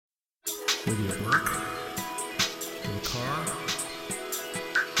Maybe at work, in the car,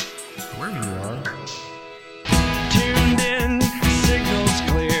 wherever you are. Tuned in, signals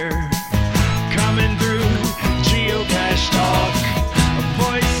clear, coming through Geocache Talk. A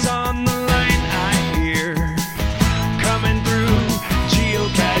voice on the line I hear, coming through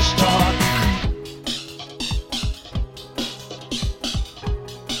Geocache Talk.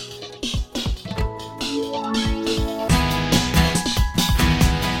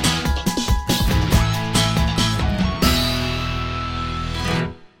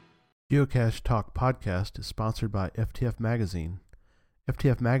 Geocache Talk podcast is sponsored by FTF Magazine.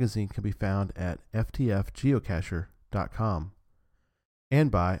 FTF Magazine can be found at ftfgeocacher.com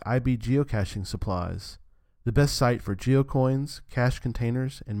and by IB Geocaching Supplies. The best site for geocoins, cache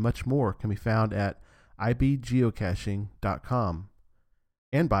containers, and much more can be found at ibgeocaching.com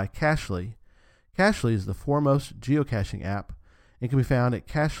and by Cachly. Cachly is the foremost geocaching app and can be found at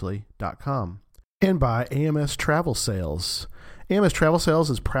cachly.com and by AMS Travel Sales. AMS Travel Sales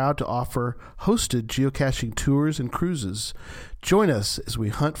is proud to offer hosted geocaching tours and cruises. Join us as we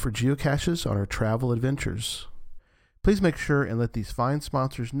hunt for geocaches on our travel adventures. Please make sure and let these fine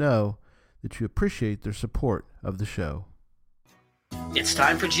sponsors know that you appreciate their support of the show. It's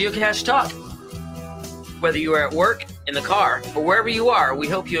time for Geocache Talk. Whether you are at work, in the car, or wherever you are, we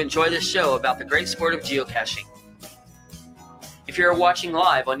hope you enjoy this show about the great sport of geocaching. If you're watching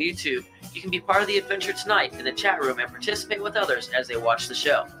live on YouTube, you can be part of the adventure tonight in the chat room and participate with others as they watch the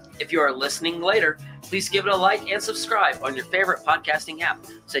show. If you are listening later, please give it a like and subscribe on your favorite podcasting app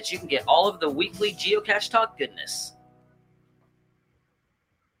so that you can get all of the weekly Geocache Talk goodness.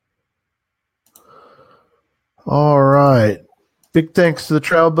 All right. Big thanks to the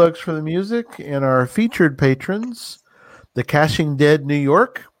Travel Bugs for the music and our featured patrons, the Caching Dead New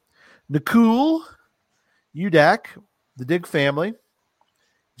York, Nakul, Udak, the Dig Family,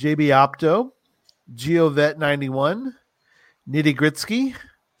 JB Opto, GeoVet91, Nitty Gritsky,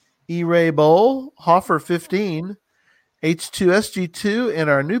 E-Ray Bowl, Hoffer15, H2SG2, and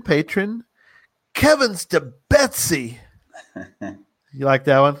our new patron, Kevin Stebetsy. You like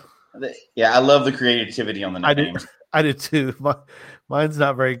that one? Yeah, I love the creativity on the names. I do too. Mine's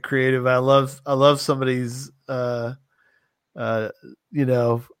not very creative. I love somebody's, they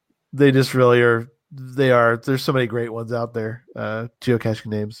just really are. There's so many great ones out there, geocaching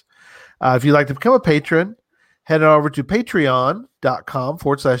names. If you'd like to become a patron, head on over to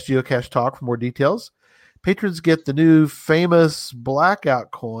patreon.com/geocache talk for more details. Patrons get the new famous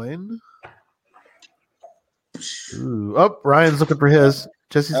blackout coin. Ooh. Oh, Ryan's looking for his.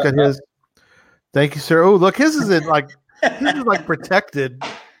 Jesse's got his. Thank you, sir. Oh, look, his is protected.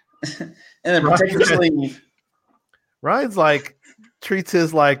 And then protected sleeve. Ryan's treats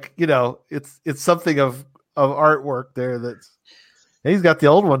his it's something of artwork there. He's got the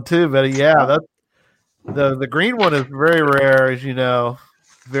old one too, but yeah, the green one is very rare, as you know,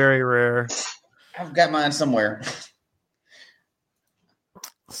 very rare. I've got mine somewhere.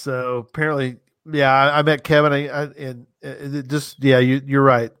 So apparently, yeah, I met Kevin, you're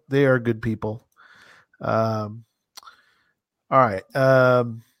right. They are good people. All right.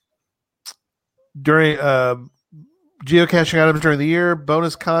 During geocaching items during the year,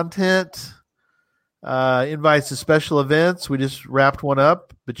 bonus content, invites to special events. We just wrapped one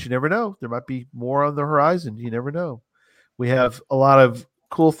up, but you never know. There might be more on the horizon. You never know. We have a lot of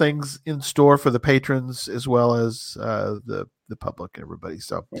cool things in store for the patrons as well as the public and everybody.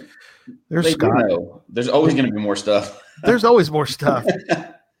 So there's There's always going to be more stuff. There's always more stuff.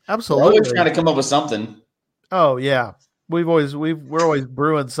 Absolutely. We're always trying to come up with something. Oh yeah. We're always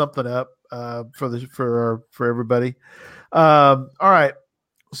brewing something up for everybody. All right.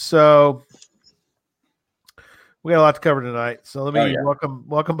 So we got a lot to cover tonight. So let me welcome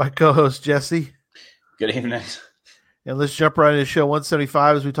my co-host Jesse. Good evening. And let's jump right into show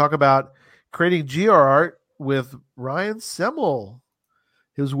 175 as we talk about creating GR art with Ryan Semmel,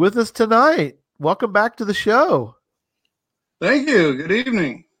 who's with us tonight. Welcome back to the show. Thank you. Good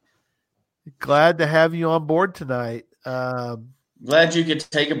evening. Glad to have you on board tonight. Glad you could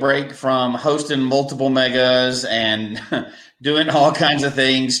take a break from hosting multiple megas and doing all kinds of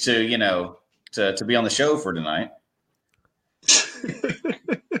things to be on the show for tonight.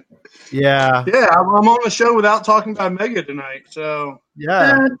 Yeah. Yeah, I'm on the show without talking about Mega tonight. So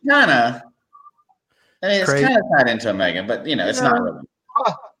yeah, kind of. I mean, it's kind of tied into a Mega, but it's not really.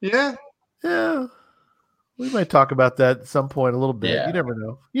 Yeah. We might talk about that at some point a little bit. Yeah. You never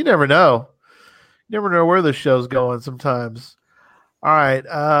know. You never know where the show's going sometimes. All right.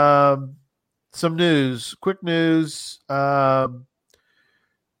 Some news. Quick news. The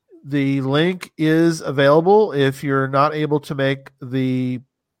link is available if you're not able to make the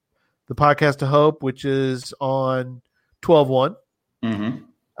the Podcast to Hope, which is on 12/1,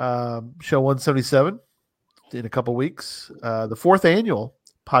 show 177 in a couple weeks. The 4th annual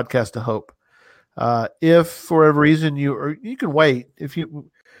Podcast to Hope. If for whatever reason you can wait.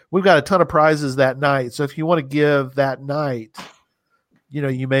 We've got a ton of prizes that night, so if you want to give that night,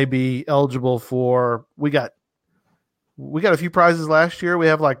 you may be eligible for. We got a few prizes last year. We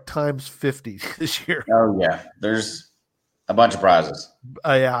have like times 50 this year. Oh yeah, there's a bunch of prizes.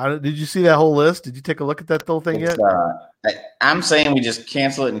 Yeah, did you see that whole list? Did you take a look at that whole thing yet? I'm saying we just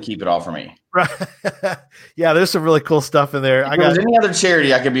cancel it and keep it all for me. Right. Yeah, there's some really cool stuff in there. If there's any other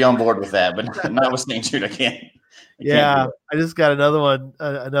charity, I could be on board with that, but not with St. Jude. I can't. I just got another one,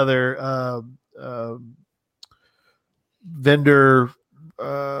 another vendor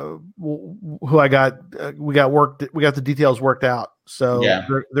who I got. We got the details worked out. So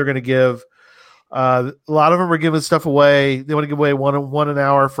they're going to give. A lot of them are giving stuff away. They want to give away one an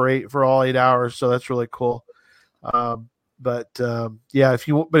hour for all 8 hours. So that's really cool. If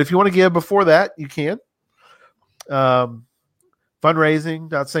you want to give before that, you can.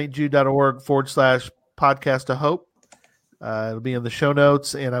 Fundraising.stjude.org/podcast to hope. It'll be in the show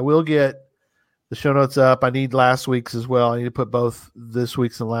notes, and I will get the show notes up. I need last week's as well. I need to put both this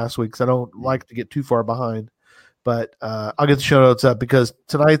week's and last week's. I don't like to get too far behind, but I'll get the show notes up because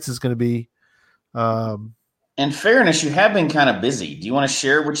tonight's is going to be. In fairness, you have been kind of busy. Do you want to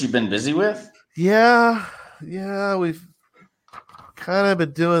share what you've been busy with? Yeah, we've kind of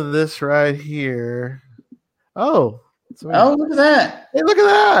been doing this right here. Oh, look at that. Hey, look at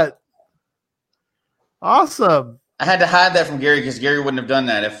that. Awesome. I had to hide that from Gary because Gary wouldn't have done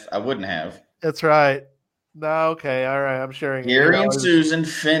that if I wouldn't have. That's right. No, okay. All right. I'm sharing. Gary and Susan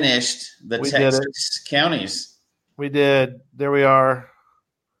finished the Texas counties. We did. There we are.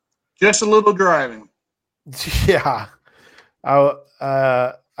 Just a little driving. Yeah. I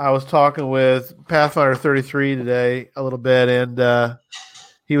was talking with Pathfinder 33 today a little bit, and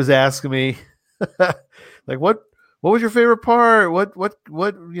he was asking me, like, what was your favorite part? What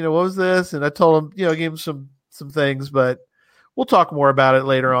was this? And I told him, I gave him some things, but we'll talk more about it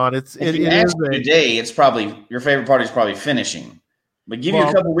later on. Today, it's probably your favorite part is probably finishing, but give you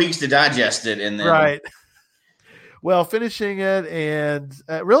a couple weeks to digest it, and then right. Well, finishing it, and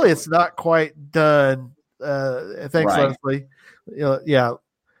really, it's not quite done. Thanks, right. Leslie.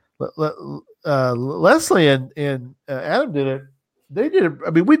 Leslie and Adam did it. They did it.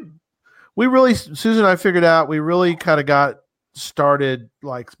 I mean, we really, Susan and I figured out we really kind of got started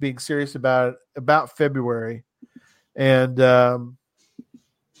like being serious about it about February, and so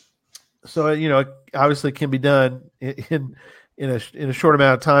it obviously can be done in a short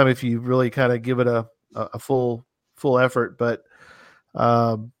amount of time if you really kind of give it a full effort. But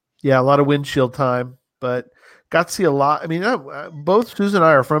a lot of windshield time, but got to see a lot. I mean, both Susan and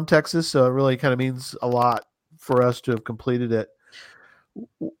I are from Texas, so it really kind of means a lot for us to have completed it.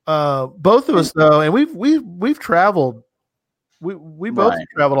 Both of us though, and we've traveled. We both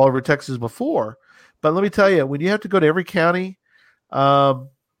traveled all over Texas before, but let me tell you, when you have to go to every county,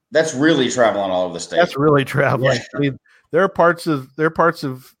 that's really traveling all over the state. That's really traveling. Yeah. I mean, there are parts of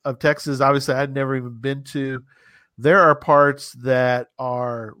Texas, obviously I'd never even been to. There are parts that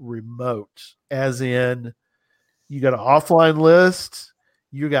are remote, as in you got an offline list,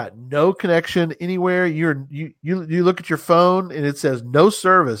 you got no connection anywhere. You look at your phone and it says no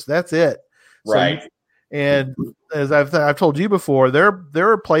service. That's it. Right. So and as I've told you before, there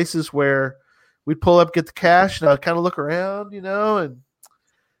are places where we'd pull up, get the cash, and I'd kind of look around, and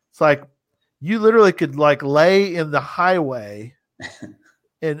it's like you literally could like lay in the highway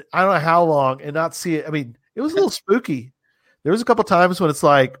and I don't know how long and not see it. I mean, it was a little spooky. There was a couple times when it's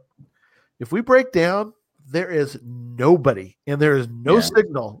like, if we break down, there is nobody and there is no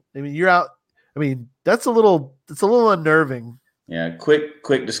signal. I mean, you're out. I mean, it's a little unnerving. Yeah.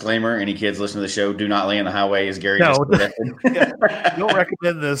 Quick disclaimer. Any kids listening to the show, do not lay in the highway, as Gary just suggested. Don't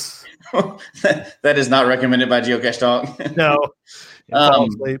recommend this. That is not recommended by Geocache Talk. No.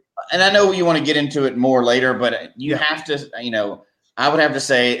 And I know you want to get into it more later, but you have to, I would have to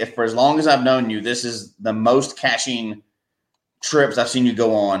say, if for as long as I've known you, this is the most caching trips I've seen you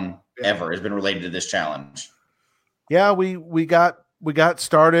go on ever has been related to this challenge. Yeah, we got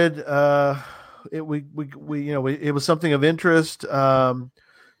started. It was something of interest. Carrot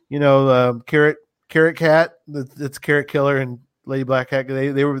Cat, that's Carrot Killer and Lady Black Cat.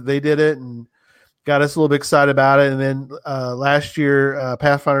 They did it and got us a little bit excited about it. And then last year,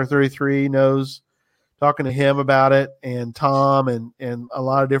 Pathfinder 33 knows. Talking to him about it, and Tom, and a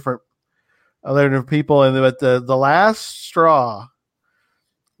lot of different other different people, but the last straw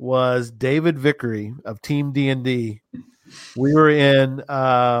was David Vickery of Team D&D. We were in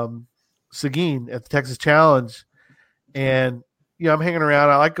Seguin at the Texas Challenge, and I'm hanging around.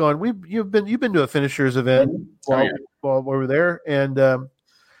 I like going. You've been to a finishers event while we were there, and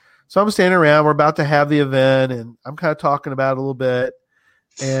so I'm standing around. We're about to have the event, and I'm kind of talking about it a little bit.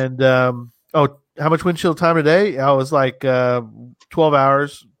 And how much windshield time today? I was like 12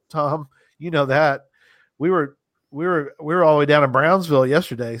 hours. Tom, you know that we were all the way down in Brownsville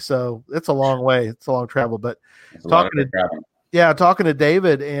yesterday, so it's a long way. It's a long travel. But talking to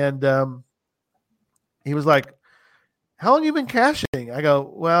David, and he was like, "How long you been caching?" I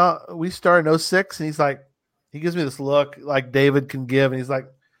go, "Well, we started in 06," and he's like, he gives me this look like David can give, and he's like,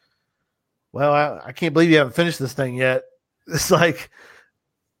 "Well, I can't believe you haven't finished this thing yet." It's like,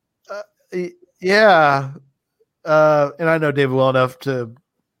 yeah, and I know David well enough to,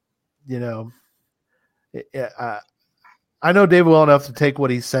 I know David well enough to take what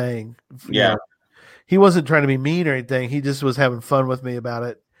he's saying. Yeah. He wasn't trying to be mean or anything. He just was having fun with me about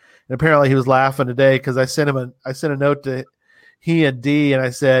it. And apparently he was laughing today because I sent a note to he and D, and I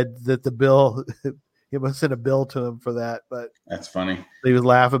said that the bill, he must send a bill to him for that. But that's funny. He was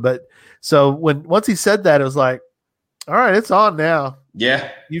laughing. But so once he said that, it was like, all right, it's on now.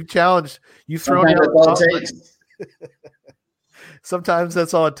 Yeah. You've challenged. You've thrown out. That's all it takes. Sometimes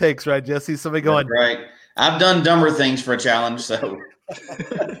that's all it takes, right, Jesse? Somebody going, that's right. I've done dumber things for a challenge, so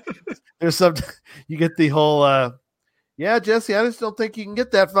there's you get the whole yeah, Jesse, I just don't think you can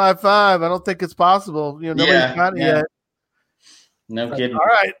get that 5.5. I don't think it's possible. Nobody's got it yet. No kidding. All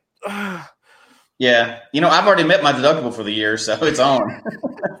right. Yeah. I've already met my deductible for the year, so it's on.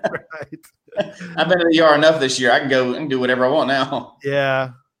 Right. I've been to the ER enough this year. I can go and do whatever I want now.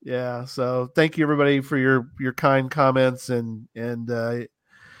 Yeah. Yeah. So thank you everybody for your kind comments and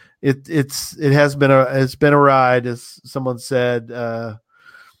it has been a ride, as someone said.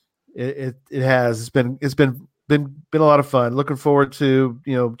 It has. It's been a lot of fun. Looking forward to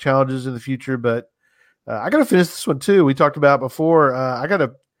challenges in the future, but I got to finish this one too. We talked about before. I got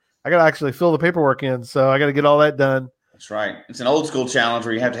to actually fill the paperwork in, so I got to get all that done. That's right. It's an old school challenge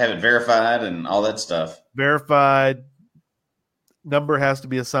where you have to have it verified and all that stuff. Verified. Number has to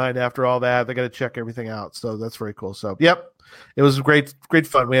be assigned after all that. They got to check everything out. So that's very cool. So, yep. It was great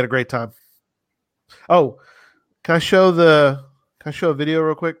fun. We had a great time. Oh, can I show a video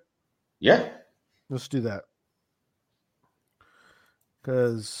real quick? Yeah. Let's do that.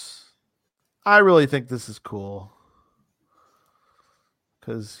 Because I really think this is cool.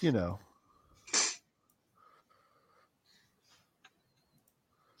 Because, 8-hour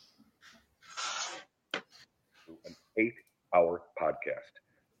podcast,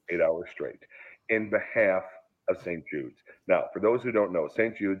 8 hours straight, in behalf of St. Jude's. Now, for those who don't know,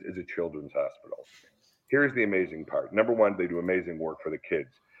 St. Jude's is a children's hospital. Here's the amazing part. Number one, they do amazing work for the kids.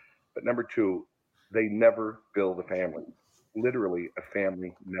 But number two, they never bill the family. Literally, a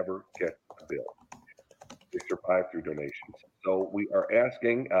family never gets a bill. They survive through donations. So we are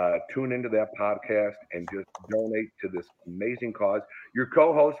asking, tune into that podcast and just donate to this amazing cause. Your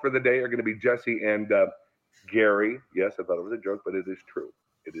co-hosts for the day are going to be Jesse and Gary. Yes, I thought it was a joke, but it is true.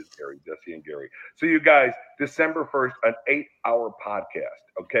 It is Gary, Jesse, and Gary. So you guys, December 1st, an 8-hour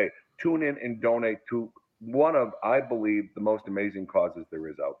podcast. Okay, tune in and donate to one of, I believe, the most amazing causes there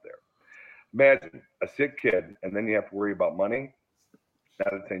is out there. Imagine a sick kid, and then you have to worry about money.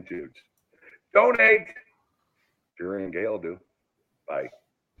 Not at St. Jude's. Donate. Jerry and Gail do. Bye.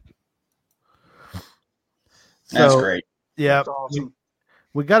 That's great. Yeah, That's awesome.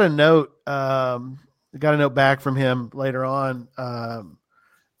 We got a note. We got a note back from him later on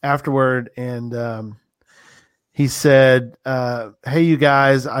afterward, and he said, "Hey, you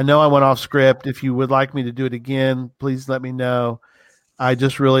guys, I know I went off script. If you would like me to do it again, please let me know. I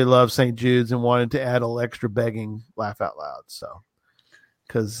just really love St. Jude's and wanted to add a little extra begging laugh out loud." So,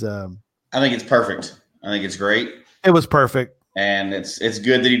 because I think it's perfect. I think it's great. It was perfect, and it's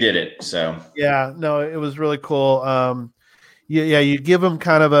good that he did it. So yeah, no, it was really cool. Yeah, you give them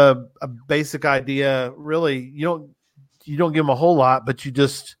kind of a basic idea. Really, you don't give them a whole lot, but you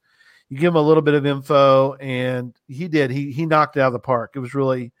give them a little bit of info, and he did. He knocked it out of the park. It was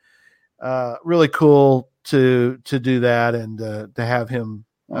really, really cool to do that and to have him.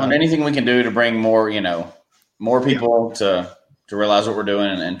 And anything we can do to bring more people to realize what we're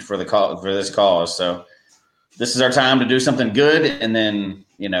doing and for this cause. So this is our time to do something good, and then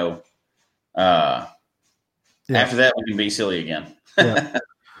after that we can be silly again. Yeah.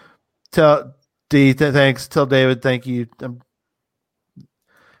 Tell D thanks. Tell David thank you.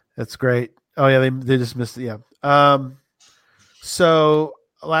 That's great. Oh yeah, they just missed it. Yeah. So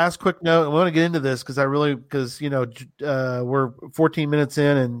last quick note. I want to get into this because we're 14 minutes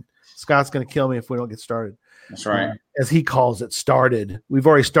in, and Scott's going to kill me if we don't get started. That's right. As he calls it, started. We've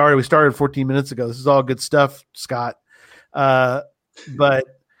already started. We started 14 minutes ago. This is all good stuff, Scott. But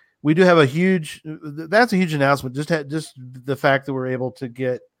we do have that's a huge announcement. Just the fact that we're able to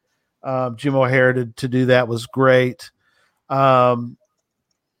get Jim O'Hare to do that was great.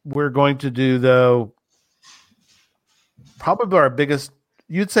 We're going to do, though, probably our biggest,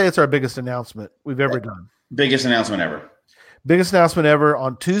 you'd say it's our biggest announcement we've ever done. Biggest announcement ever. Biggest announcement ever.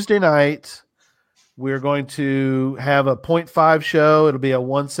 On Tuesday night, we're going to have a 0.5 show. It'll be a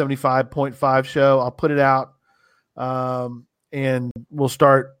 175.5 show. I'll put it out, and we'll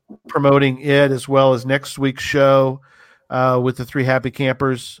start promoting it as well as next week's show with the 3 Happy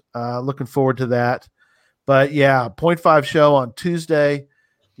Campers. Looking forward to that. But, yeah, 0.5 show on Tuesday.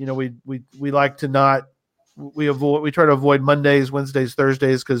 You know, we like to not we try to avoid Mondays, Wednesdays,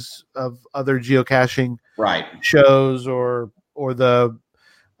 Thursdays because of other geocaching shows or the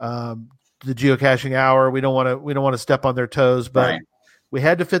geocaching hour. We don't want to step on their toes, but we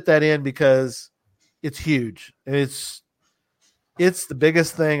had to fit that in because it's huge. It's the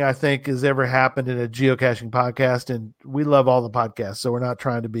biggest thing I think has ever happened in a geocaching podcast, and we love all the podcasts, so we're not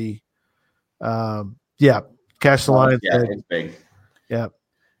trying to be Cache the Lions. Yeah, it's big. Yeah.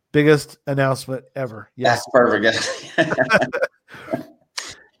 Biggest announcement ever. Yes. That's perfect.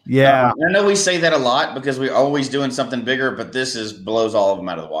 Yeah. I know we say that a lot because we're always doing something bigger, but this blows all of them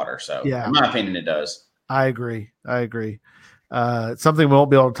out of the water. So in my opinion, it does. I agree. It's something we won't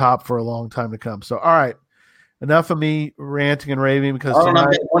be able to top for a long time to come. So, all right. Enough of me ranting and raving because I've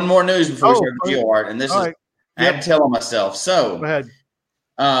got one more news before we start the GeoArt, and this is I had to tell on myself. So go ahead.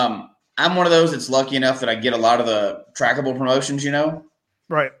 I'm one of those that's lucky enough that I get a lot of the trackable promotions,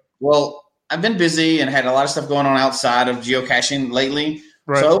 Right. Well, I've been busy and had a lot of stuff going on outside of geocaching lately.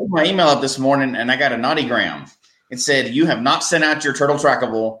 Right. So I opened my email up this morning and I got a naughtygram. It said, "You have not sent out your turtle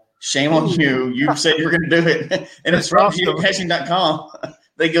trackable. Shame on you. You said you were going to do it." And it's from geocaching.com.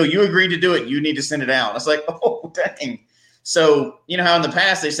 They go, "You agreed to do it. You need to send it out." I was like, oh, dang. So, you know how in the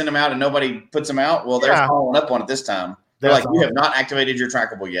past they send them out and nobody puts them out? Well, they're following up on it this time. They're like, "You have not activated your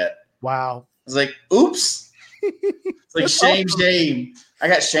trackable yet." Wow. I was like, oops. It's like, shame. I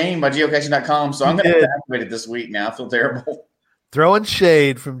got shamed by geocaching.com, so I'm going to have to activate it this week now. I feel terrible. Throwing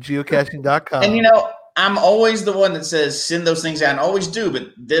shade from geocaching.com. And, I'm always the one that says send those things out, and always do,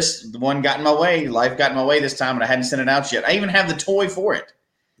 but the one got in my way. Life got in my way this time, and I hadn't sent it out yet. I even have the toy for it.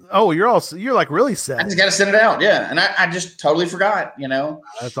 Oh, you're like really sad. I just got to send it out, yeah. And I just totally forgot,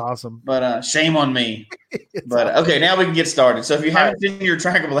 That's awesome. But shame on me. But okay, now we can get started. So if you haven't seen your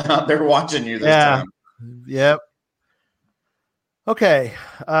trackable out, they're watching you this time. Yep. Okay.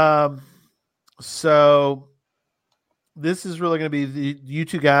 So this is really going to be you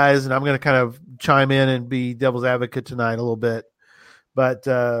two guys, and I'm going to kind of chime in and be devil's advocate tonight a little bit. But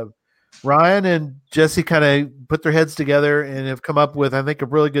Ryan and Jesse kind of put their heads together and have come up with, I think, a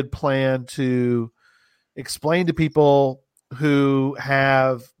really good plan to explain to people who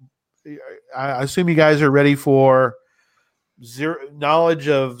have, I assume you guys are ready for knowledge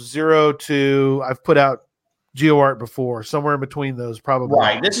of 0 to, I've put out GeoArt before, somewhere in between those probably.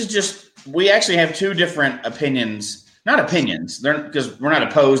 Right. This is we actually have two different opinions. Not opinions, because we're not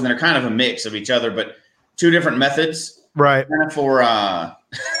opposed, and they're kind of a mix of each other, but two different methods. Right. For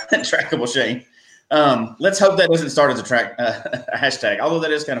trackable shame. Let's hope that doesn't start as a hashtag, although that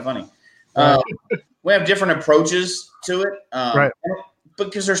is kind of funny. We have different approaches to it. Right.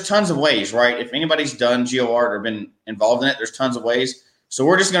 Because there's tons of ways, right? If anybody's done GeoArt or been involved in it, there's tons of ways. So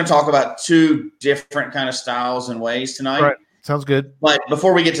we're just going to talk about two different kind of styles and ways tonight. Right. Sounds good. But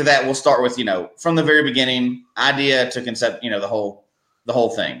before we get to that, we'll start with, from the very beginning, idea to concept, the whole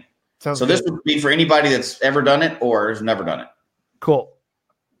thing. Sounds so good. This would be for anybody that's ever done it or has never done it. Cool.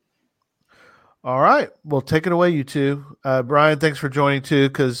 All right. Well, take it away, you two. Brian, thanks for joining too,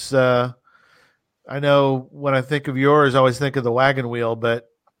 because I know when I think of yours, I always think of the wagon wheel, but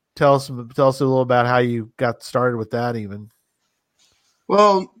tell us a little about how you got started with that even.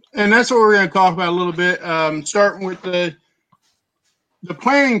 Well, and that's what we're going to talk about a little bit. Starting with the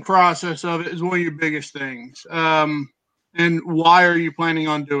planning process of it is one of your biggest things. And why are you planning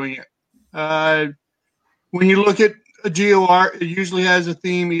on doing it? When you look at a GeoArt, it usually has a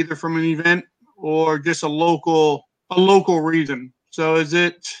theme either from an event or just a local reason. So is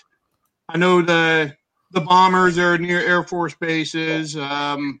it, I know the bombers are near Air Force bases.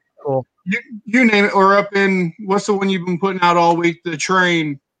 Cool. You name it, or up in, what's the one you've been putting out all week? The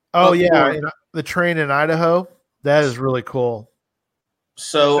train. Oh, yeah. The train in Idaho. That is really cool.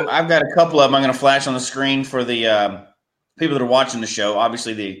 So I've got a couple of them I'm going to flash on the screen for the people that are watching the show.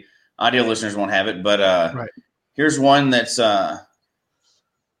 Obviously, the audio listeners won't have it, but Here's one that's a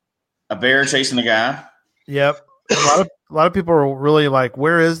bear chasing a guy. Yep. A lot of people are really like,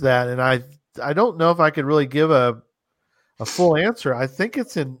 where is that? And I don't know if I could really give a full answer. I think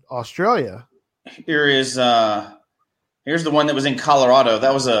it's in Australia. Here's the one that was in Colorado.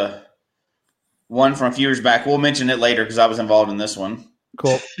 That was a one from a few years back. We'll mention it later because I was involved in this one.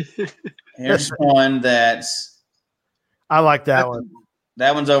 Cool. Here's one I like that one.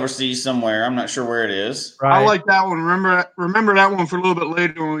 That one's overseas somewhere. I'm not sure where it is. Right. I like that one. Remember that one for a little bit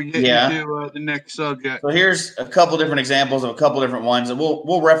later when we get into the next subject. So here's a couple different examples of a couple different ones, and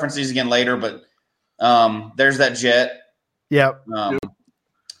we'll reference these again later. But there's that jet. Yep.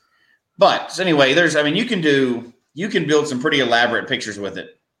 But so anyway, you can build some pretty elaborate pictures with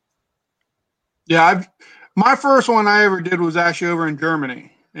it. Yeah, my first one I ever did was actually over in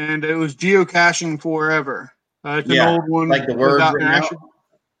Germany, and it was geocaching forever. It's an old one, like the word.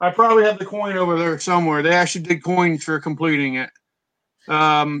 I probably have the coin over there somewhere. They actually did coins for completing it.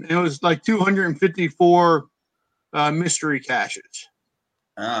 It was like 254 mystery caches.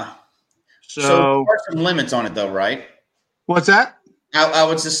 So there are some limits on it, though, right? What's that? I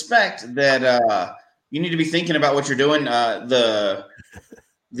would suspect that you need to be thinking about what you're doing. The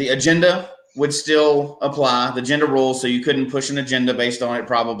agenda would still apply, the agenda rules, so you couldn't push an agenda based on it,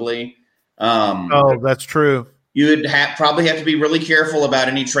 probably. That's true. You would probably have to be really careful about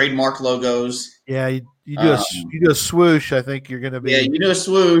any trademark logos. Yeah, you do a swoosh. I think you're going to be. Yeah, you do a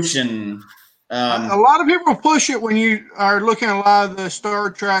swoosh, and a lot of people push it when you are looking at a lot of the Star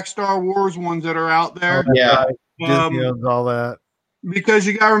Trek, Star Wars ones that are out there. Yeah, Disney owns all that. Because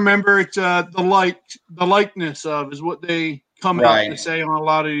you got to remember, it's the likeness of is what they come out to say on a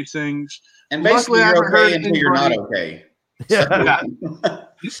lot of these things. And basically, you're okay until you're not okay. Yeah.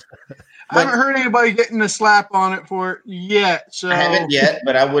 I haven't heard anybody getting a slap on it for it yet. So I haven't yet,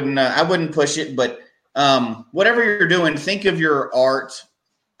 but I wouldn't push it. But whatever you're doing, think of your art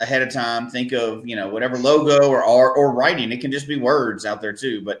ahead of time. Think of whatever logo or art or writing. It can just be words out there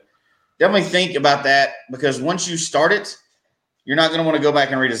too. But definitely think about that, because once you start it, you're not going to want to go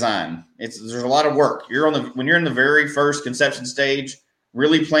back and redesign. There's a lot of work. When you're in the very first conception stage,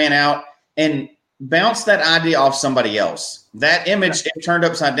 really plan out and bounce that idea off somebody else. That image, if turned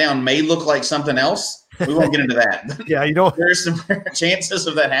upside down, may look like something else. We won't get into that. Yeah, There's some chances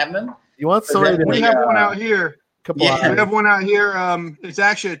of that happening. You want somebody to we have one out here. We have one out here. It's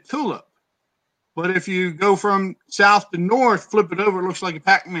actually a tulip. But if you go from south to north, flip it over, it looks like a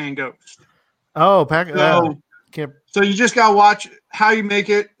Pac-Man ghost. Oh, So you just gotta watch how you make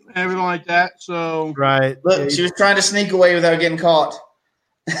it, everything like that. So Look, she was trying to sneak away without getting caught.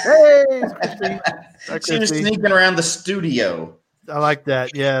 Hey, she was sneaking around the studio. I like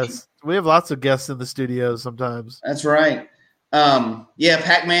that. Yes, we have lots of guests in the studio sometimes. That's right.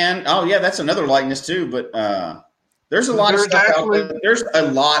 Pac-Man. Oh yeah, that's another likeness too. But there's a lot of stuff out there. There's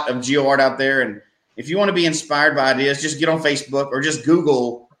a lot of geo art out there, and if you want to be inspired by ideas, just get on Facebook or just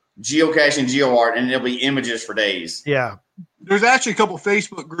Google geocaching geo art, and there'll be images for days. Yeah, there's actually a couple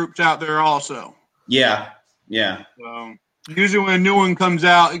Facebook groups out there also. Yeah. Usually when a new one comes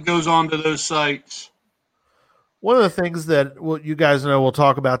out, it goes on to those sites. One of the things that you guys know we'll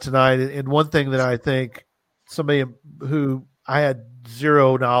talk about tonight, and one thing that I think somebody who I had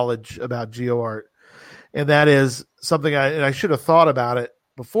zero knowledge about geo art, and that is something I should have thought about it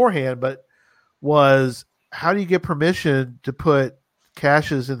beforehand, but was how do you get permission to put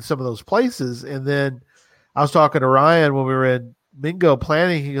caches in some of those places? And then I was talking to Ryan when we were in Mingo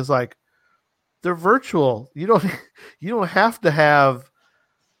planning. He was like, they're virtual. You don't have to have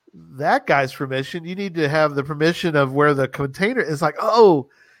that guy's permission. You need to have the permission of where the container is. Like, oh,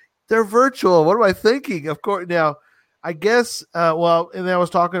 they're virtual. What am I thinking? Of course. Now, I guess. And then I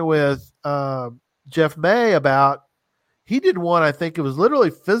was talking with Jeff May about. He did one. I think it was literally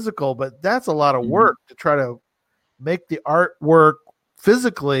physical, but that's a lot of work to try to make the artwork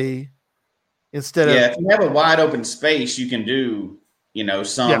physically instead of. Yeah, if you have a wide open space, you can do. You have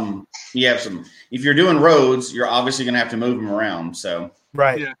some, if you're doing roads, you're obviously going to have to move them around. So,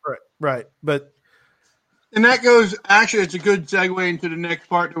 right. But, and that goes, actually, it's a good segue into the next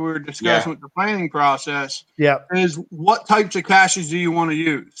part that we were discussing with the planning process. Yeah. Is what types of caches do you want to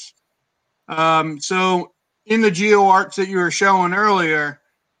use? So in the geo arts that you were showing earlier,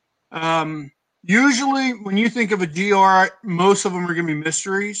 usually when you think of a geo art, most of them are going to be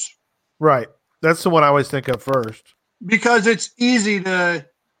mysteries. Right. That's the one I always think of first. Because it's easy to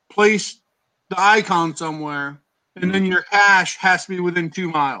place the icon somewhere, and then your cache has to be within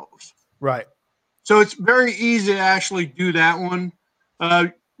 2 miles. Right. So it's very easy to actually do that one.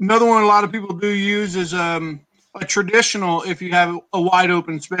 Another one a lot of people do use is a traditional if you have a wide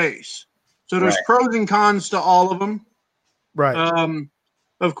open space. So there's pros and cons to all of them. Right.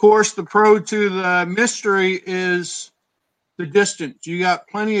 Of course, the pro to the mystery is the distance. You got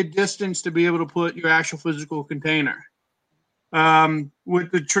plenty of distance to be able to put your actual physical container.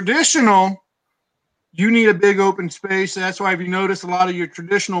 With the traditional, you need a big open space. That's why if you notice, a lot of your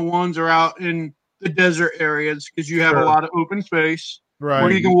traditional ones are out in the desert areas because you have a lot of open space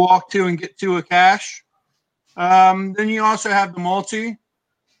where you can walk to and get to a cache. Then you also have the multi,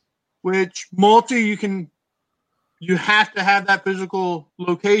 which you have to have that physical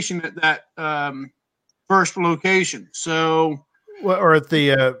location at that first location. So, or at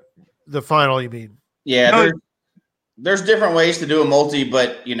the final, you mean? Yeah, there's different ways to do a multi,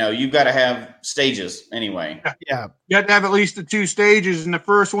 but you've got to have stages anyway. Yeah, you have to have at least the 2 stages. And the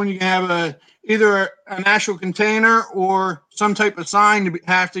first one, you can have either an actual container or some type of sign to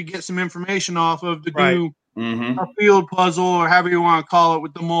have to get some information off of to do a field puzzle or however you want to call it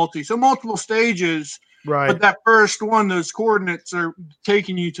with the multi. So multiple stages. Right. But that first one, those coordinates are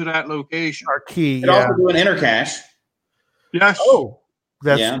taking you to that location. Our key. You could also do an intercache. Yes. Oh,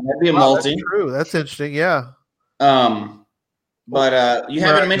 that'd be a multi. That's true. That's interesting. Yeah. But you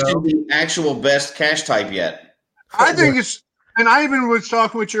haven't mentioned the actual best cache type yet. I think it's, and I even was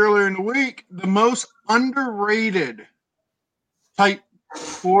talking with you earlier in the week, the most underrated type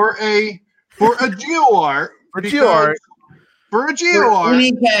for a GeoArt. For GeoArt.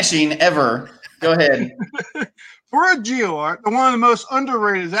 Any caching ever. Go ahead. For a GeoArt, one of the most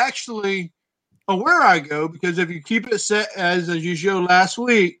underrated is actually Where I Go, because if you keep it set as you showed last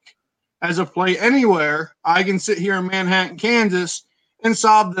week, as a play anywhere, I can sit here in Manhattan, Kansas, and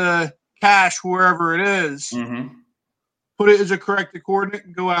solve the cache wherever it is. Put it as a corrected coordinate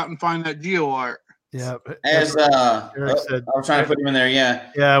and go out and find that GeoArt. Yeah. As I was trying to put him in there.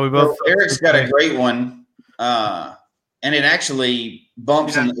 Yeah. Yeah, we both. So Eric's got a great one. And it actually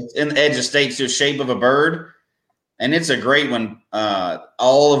bumps in the edge of states to the shape of a bird. And it's a great one.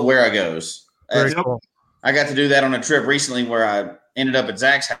 All of Where I Goes. Very cool. I got to do that on a trip recently where I ended up at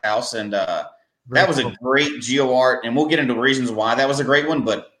Zach's house. And that was a great GeoArt. And we'll get into reasons why that was a great one.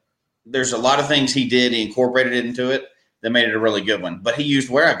 But there's a lot of things he did. He incorporated it into it that made it a really good one. But he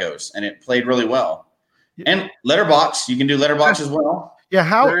used Where I Goes, and it played really well. And Letterbox. You can do Letterbox as well. Yeah,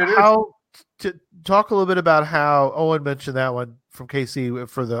 how to talk a little bit about how Owen mentioned that one from KC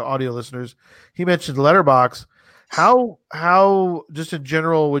for the audio listeners. He mentioned Letterbox. How just in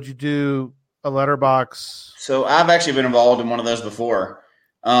general would you do a Letterbox? So I've actually been involved in one of those before.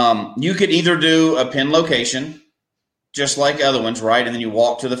 You could either do a pin location, just like other ones, right? And then you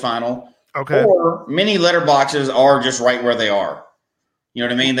walk to the final. Okay. Or many letterboxes are just right where they are. You know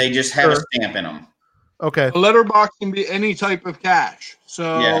what I mean? They just have a stamp in them. Okay. A letterbox can be any type of cache.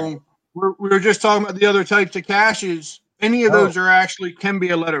 So we were just talking about the other types of caches. Any of those can be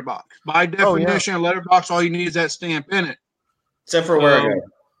a letterbox. By definition, a letterbox, all you need is that stamp in it. Except for Where I Go.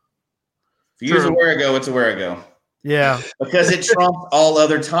 If you use a Where I Go, it's a Where I Go. Yeah. Because it trumps all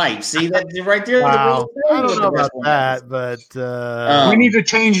other types. See that right there? Wow. I don't know about that, but we need to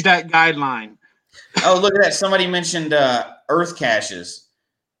change that guideline. Oh, look at that. Somebody mentioned Earth caches.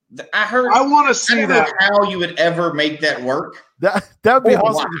 I want to see that. How you would ever make that work? That would be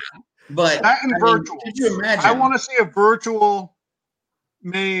awesome. Wow. But that in virtual. Could you imagine? I want to see a virtual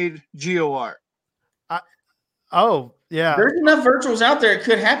made GeoArt. Oh, yeah. There's enough virtuals out there. It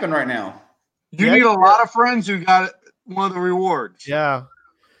could happen right now. You need a lot of friends who got one of the rewards. Yeah.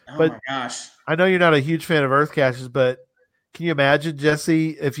 Oh my gosh. I know you're not a huge fan of Earth caches, but can you imagine,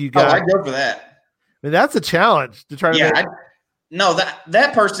 Jesse, if you got I'd go for that. I mean, that's a challenge to try to No,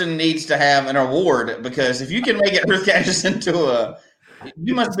 that person needs to have an award, because if you can make it Earth caches into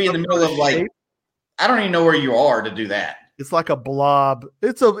you must be in the middle of I don't even know where you are to do that. It's like a blob.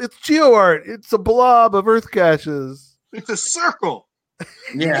 It's GeoArt. It's a blob of Earth caches. It's a circle.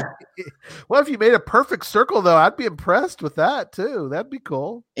 Yeah. Well, if you made a perfect circle, though, I'd be impressed with that too. That'd be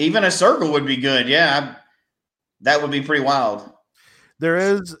cool. Even a circle would be good. Yeah, that would be pretty wild. There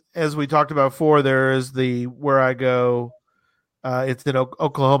is, as we talked about before, there is the Where I Go. It's in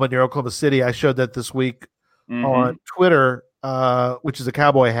Oklahoma, near Oklahoma City. I showed that this week on Twitter, which is a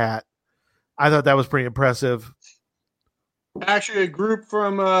cowboy hat. I thought that was pretty impressive. Actually, a group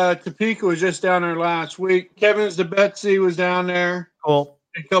from Topeka was just down there last week. Kevin's the Betsy was down there. Cool.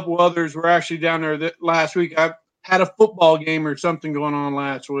 A couple others were actually down there last week. I had a football game or something going on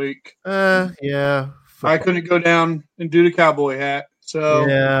last week. Yeah. I couldn't go down and do the cowboy hat. So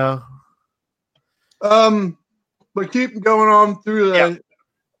yeah. But keep going on through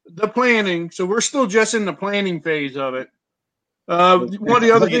the planning. So we're still just in the planning phase of it. One of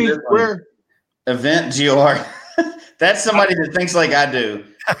the other things where event GeoArt. That's somebody that thinks like I do.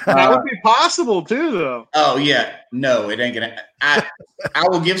 That would be possible too, though. Oh yeah, no, it ain't gonna. I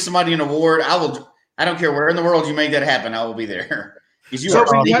will give somebody an award. I don't care where in the world you make that happen. I will be there because you are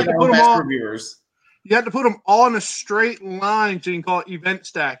sneaking on past reviewers. You have to put them all in a straight line, so you can call it event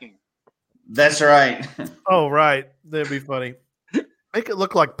stacking. That's right. Oh, right. That'd be funny. Make it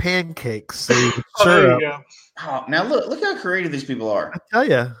look like pancakes. So you can There you go. Oh, now look how creative these people are. I tell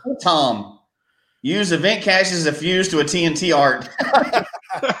you, Tom, use event caches as a fuse to a TNT art.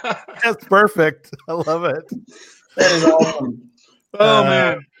 that's perfect. I love it. That is awesome. Oh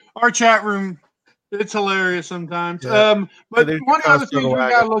man, our chat room, it's hilarious sometimes. Yeah. But one other thing we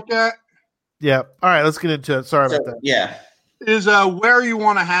got to look at. Yeah. All right, let's get into it. Sorry about that. Yeah. Is where you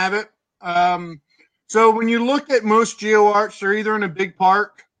want to have it. So when you look at most GeoArts, they're either in a big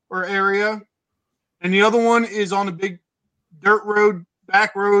park or area, and the other one is on a big dirt road,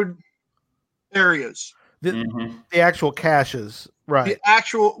 back road areas. The actual caches, right? The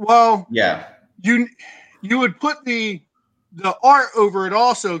actual, well, yeah. You would put the art over it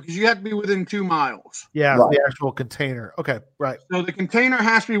also because you have to be within 2 miles. Yeah, right. The actual container. Okay, right. So the container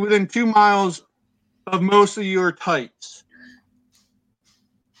has to be within 2 miles of most of your types.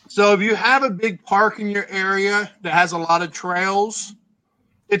 So if you have a big park in your area that has a lot of trails,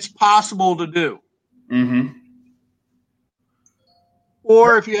 it's possible to do. Mm-hmm.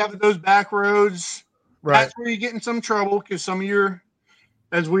 Or if you have those back roads, Right. that's where you get in some trouble because some of your,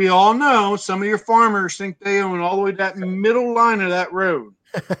 as we all know, some of your farmers think they own all the way to that middle line of that road.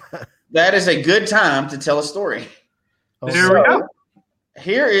 That is a good time to tell a story. There we go.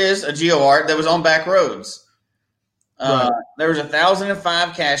 Here is a GeoArt that was on back roads. Right. There was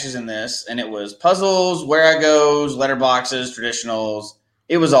 1,005 caches in this, and it was puzzles, where I goes, letterboxes, traditionals.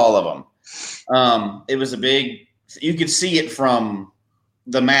 It was all of them. It was a big. You could see it from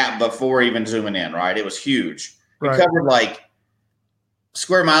the map before even zooming in. Right, it was huge. It Right. covered like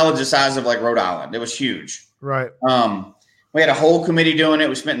square mileage the size of like Rhode Island. It was huge. Right. We had a whole committee doing it.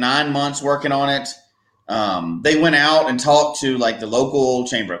 We spent 9 months working on it. They went out and talked to like the local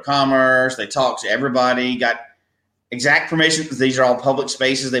Chamber of Commerce. They talked to everybody, got exact permission because these are all public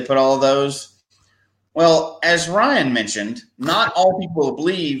spaces. They put all of those. Well, as Ryan mentioned, not all people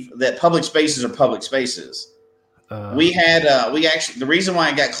believe that public spaces are public spaces. We actually, the reason why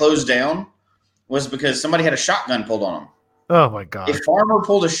it got closed down was because somebody had a shotgun pulled on them. Oh my God. A farmer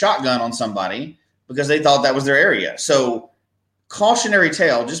pulled a shotgun on somebody because they thought that was their area. So cautionary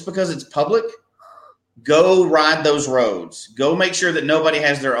tale, just because it's public, go ride those roads. Go make sure that nobody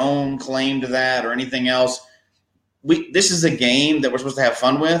has their own claim to that or anything else. This is a game that we're supposed to have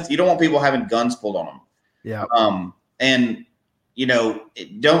fun with. You don't want people having guns pulled on them. Yeah. And,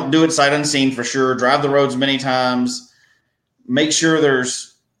 don't do it sight unseen for sure. Drive the roads many times. Make sure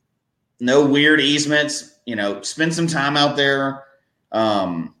there's no weird easements. Spend some time out there.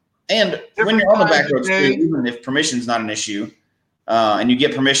 And when you're on the back roads, even if permission's not an issue, and you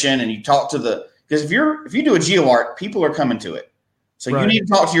get permission and you talk to because if you do a GeoArt, people are coming to it. So Right. you need to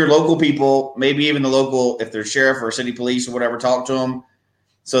talk to your local people, maybe even the local, if they're sheriff or city police or whatever, talk to them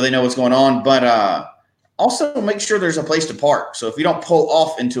so they know what's going on. But also make sure there's a place to park. So if you don't pull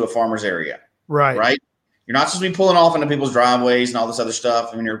off into a farmer's area, Right. You're not supposed to be pulling off into people's driveways and all this other stuff.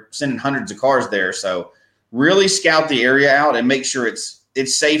 I mean, you're sending hundreds of cars there. So really scout the area out and make sure it's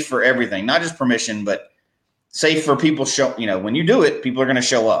safe for everything, not just permission, but safe for people. When you do it, people are going to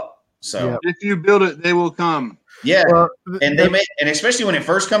show up. So If you build it, they will come. yeah. Well, And and especially when it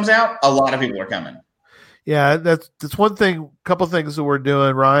first comes out, a lot of people are coming. Yeah, that's one thing. Couple things that we're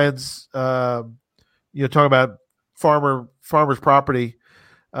doing. Ryan's, talking about farmers property.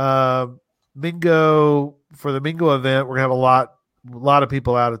 Mingo, for the Mingo event, we're gonna have a lot of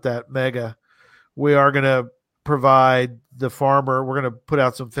people out at that mega. We are gonna provide the farmer. We're gonna put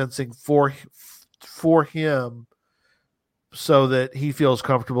out some fencing for him, so that he feels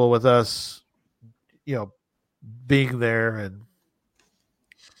comfortable with us, being there and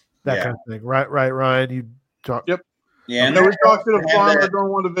that kind of thing. Right, Ryan? You talk. Yep. Yeah. And then we talked to the farmer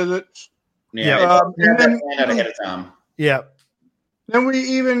during one of the visits. Yeah. And then, ahead of time. Yeah. Then we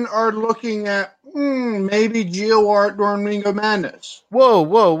even are looking at maybe GeoArt during Mingo Madness. Whoa.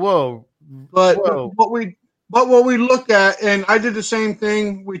 But Whoa. what we look at, and I did the same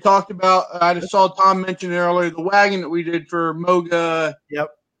thing we talked about. I just saw Tom mention earlier the wagon that we did for Moga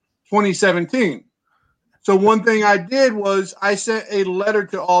 2017. So one thing I did was I sent a letter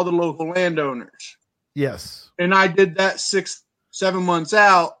to all the local landowners. Yes. And I did that 6-7 months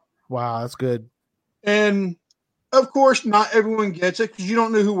out. Wow, that's good. And of course, not everyone gets it because you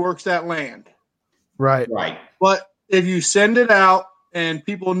don't know who works that land. Right. But if you send it out and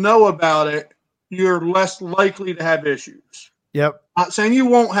people know about it, you're less likely to have issues. Yep. Not saying you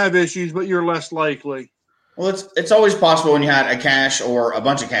won't have issues, but you're less likely. Well, it's always possible when you had a cache or a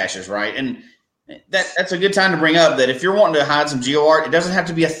bunch of caches, right? And that's a good time to bring up that if you're wanting to hide some GeoArt, it doesn't have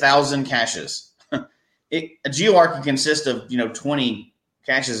to be 1,000 caches. A GeoArt can consist of 20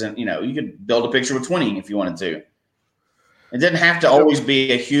 caches, and you could build a picture with 20 if you wanted to. It doesn't have to always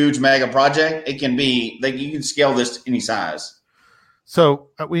be a huge mega project. It can be like you can scale this to any size. So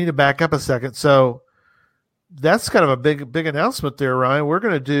we need to back up a second. So that's kind of a big announcement there, Ryan. We're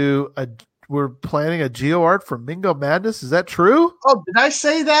planning a GeoArt for Mingo Madness. Is that true? Oh, did I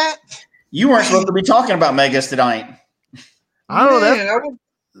say that? You weren't supposed to be talking about megas tonight. I don't know.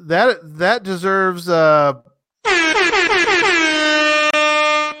 That deserves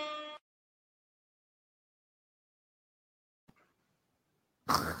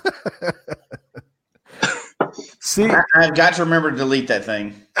See, I've got to remember to delete that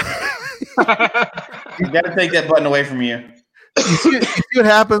thing. You got to take that button away from you. You see what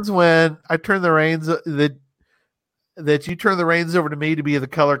happens when I turn the reins that you turn the reins over to me to be the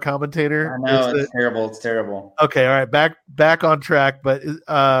color commentator. I know it's terrible. It's terrible. Okay, all right, back on track. But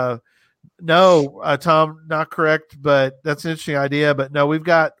no, Tom, not correct. But that's an interesting idea. But no, we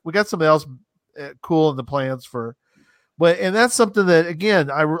got something else cool in the plans for. But and that's something that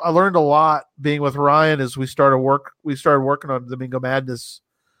again I learned a lot being with Ryan as we started working on the Mingo Madness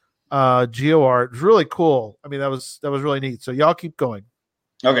GeoArt. It was really cool. I mean that was really neat. So y'all keep going.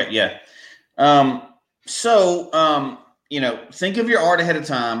 Okay, yeah. Think of your art ahead of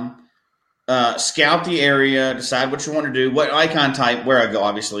time. Scout the area, decide what you want to do, what icon type, where I go,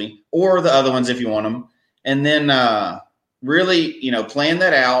 obviously, or the other ones if you want them, and then really, plan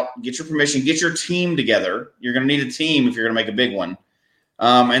that out. Get your permission. Get your team together. You're going to need a team if you're going to make a big one.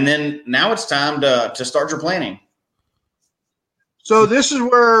 And then now it's time to start your planning. So this is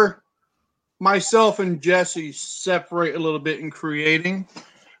where myself and Jesse separate a little bit in creating.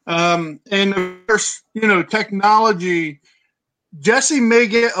 And of course, technology. Jesse may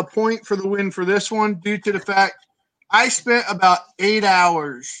get a point for the win for this one due to the fact I spent about 8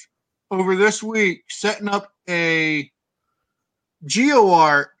 hours over this week setting up a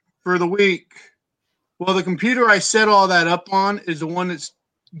GeoArt for the week. Well, the computer I set all that up on is the one that's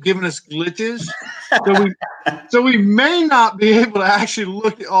giving us glitches. So we may not be able to actually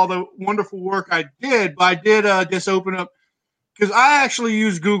look at all the wonderful work I did, but I did just open up because I actually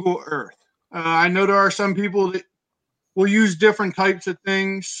use Google Earth. I know there are some people that will use different types of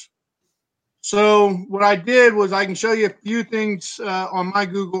things. So what I did was I can show you a few things on my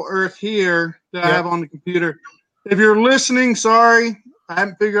Google Earth here that I have on the computer. If you're listening, sorry, I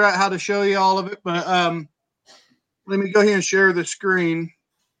haven't figured out how to show you all of it, but let me go ahead and share the screen.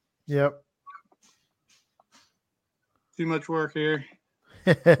 Yep. Too much work here.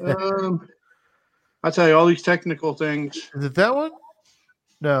 I tell you all these technical things. Is it that one?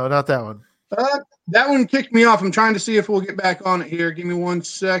 No, not that one. That one kicked me off. I'm trying to see if we'll get back on it here. Give me 1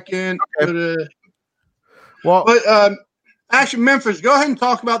 second. Okay. Actually, Memphis, go ahead and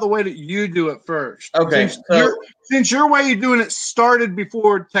talk about the way that you do it first. Okay. Since your way of doing it started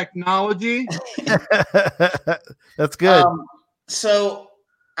before technology. That's good. So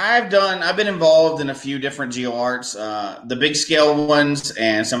I've been involved in a few different GeoArts, the big scale ones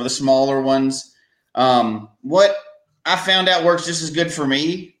and some of the smaller ones. What I found out works just as good for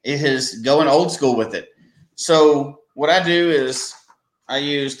me is going old school with it. So what I do is I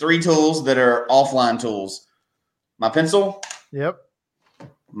use 3 tools that are offline tools. My pencil. Yep.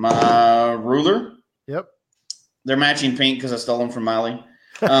 My ruler. Yep. They're matching pink because I stole them from Miley.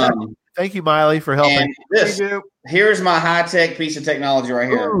 Thank you, Miley, for helping. Here's my high-tech piece of technology right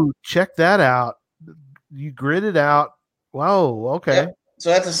here. Ooh, check that out. You grid it out. Whoa, okay. Yep. So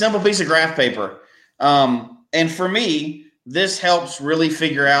that's a simple piece of graph paper. And for me, this helps really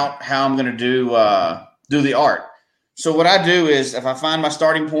figure out how I'm going to do the art. So what I do is if I find my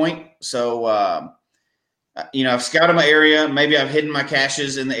starting point, I've scouted my area. Maybe I've hidden my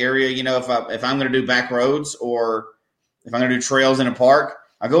caches in the area. If I'm going to do back roads or if I'm going to do trails in a park,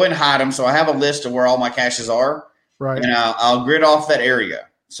 I go and hide them. So I have a list of where all my caches are. Right. And I'll grid off that area.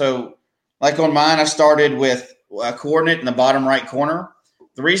 So like on mine, I started with a coordinate in the bottom right corner.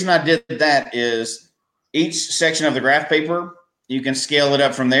 The reason I did that is each section of the graph paper, you can scale it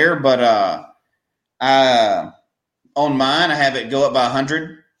up from there. But on mine, I have it go up by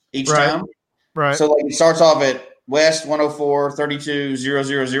 100 each time. Right. So like it starts off at west 104, 32,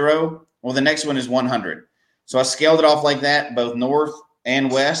 000. Well, the next one is 100. So I scaled it off like that, both north and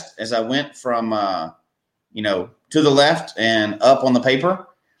west, as I went from, to the left and up on the paper.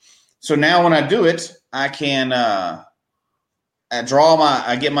 So now when I do it, I can I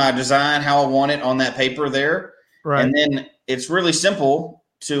get my design how I want it on that paper there. Right. And then it's really simple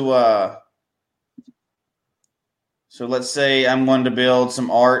to so let's say I'm going to build some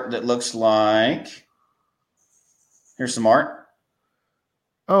art that looks like, here's some art.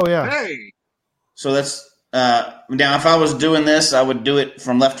 Oh yeah. Hey. So that's now if I was doing this, I would do it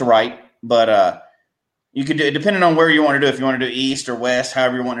from left to right, but you could do it depending on where you want to do it. If you want to do east or west,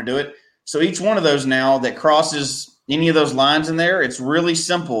 however you want to do it. So each one of those now that crosses any of those lines in there, it's really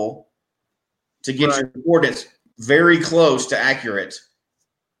simple to get your coordinates very close to accurate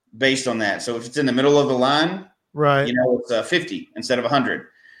based on that. So if it's in the middle of the line, right, you know, it's 50 instead of 100.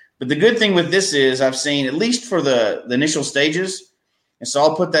 But the good thing with this is I've seen, at least for the initial stages, and so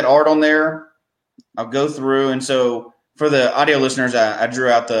I'll put that art on there. I'll go through. And so for the audio listeners, I drew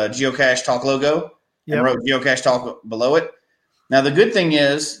out the Geocache Talk logo and wrote Geocache Talk below it. Now, the good thing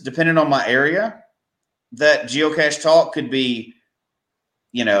is, depending on my area, that Geocache Talk could be,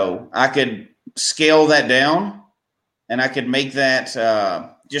 you know, I could scale that down and I could make that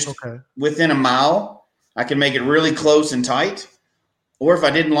just within a mile. I could make it really close and tight. Or if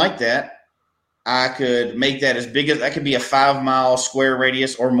I didn't like that, I could make that as big as that could be a 5 mile square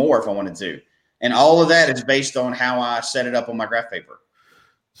radius or more if I wanted to. And all of that is based on how I set it up on my graph paper.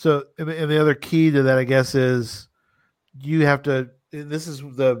 So, and the other key to that, I guess, is you have to, this is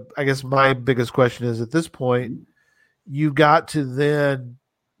I guess my biggest question is at this point, you got to then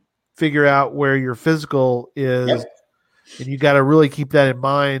figure out where your physical is, and you got to really keep that in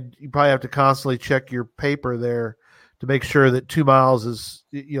mind. You probably have to constantly check your paper there to make sure that 2 miles is,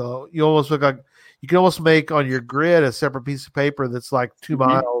 you know, you almost look like you can almost make on your grid a separate piece of paper that's like 2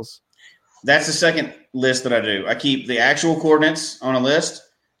 miles. That's the second list that I do. I keep the actual coordinates on a list,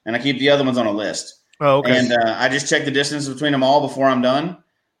 and I keep the other ones on a list. Oh, okay. And I just check the distance between them all before I'm done.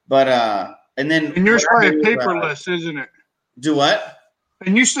 But and yours probably a paper list, isn't it? Do what?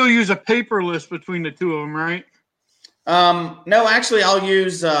 And you still use a paper list between the two of them, right? No, actually, I'll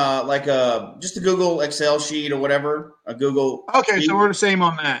use like just a Google Excel sheet or whatever. A Google. Okay, sheet. so we're the same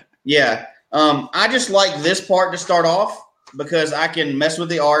on that. Yeah. I just like this part to start off because I can mess with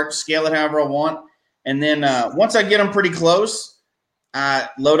the art, scale it however I want, and then once I get them pretty close, I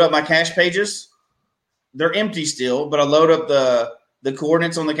load up my cache pages. They're empty still, but I load up the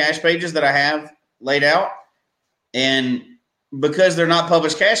coordinates on the cache pages that I have laid out, and because they're not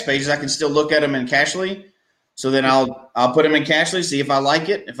published cache pages, I can still look at them in Cachely. So then I'll put them in Cachely, see if I like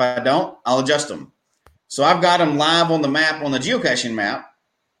it. If I don't, I'll adjust them. So I've got them live on the map, on the geocaching map,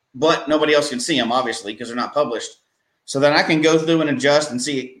 but nobody else can see them, obviously, because they're not published. So then I can go through and adjust and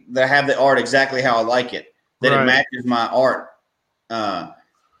see that I have the art exactly how I like it, that it matches my art.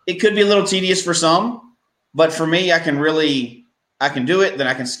 It could be a little tedious for some, but for me, I can do it. Then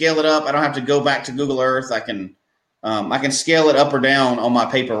I can scale it up. I don't have to go back to Google Earth. I can scale it up or down on my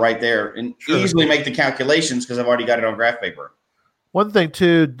paper right there and easily make the calculations because I've already got it on graph paper. One thing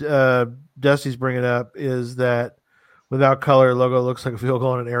too, Dusty's bringing up is that without color, logo looks like a field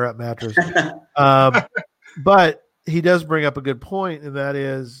goal on an air up mattress. But he does bring up a good point, and that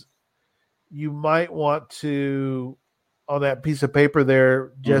is you might want to, on that piece of paper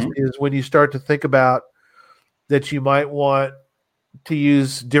there, just is when you start to think about that you might want to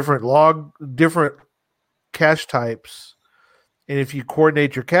use different cache types. And if you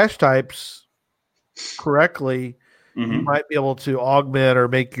coordinate your cache types correctly, you might be able to augment or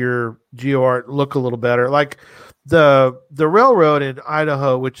make your GeoArt look a little better. Like the railroad in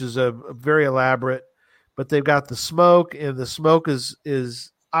Idaho, which is a very elaborate, but they've got the smoke, and the smoke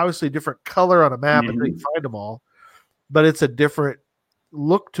is obviously a different color on a map until you find them all, but it's a different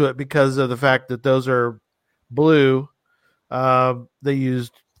look to it because of the fact that those are blue. They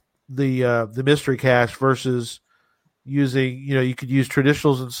used the mystery cache versus using, you could use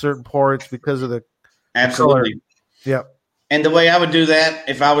traditionals in certain parts because of the absolutely color. Yeah. And the way I would do that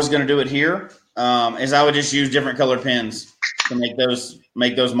if I was going to do it here is I would just use different colored pens to make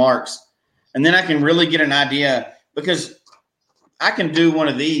those marks. And then I can really get an idea because I can do one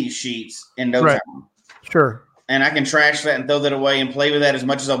of these sheets in no time. Sure. And I can trash that and throw that away and play with that as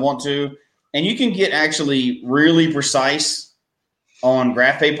much as I want to. And you can get actually really precise on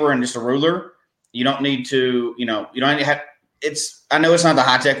graph paper and just a ruler. You don't need to, you don't need to have I know it's not the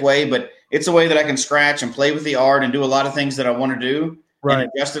high tech way, but it's a way that I can scratch and play with the art and do a lot of things that I want to do and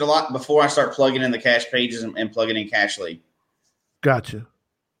adjust it a lot before I start plugging in the cache pages and plugging in Cachely. Gotcha.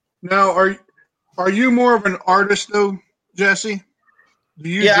 Now, are you more of an artist though, Jesse? Do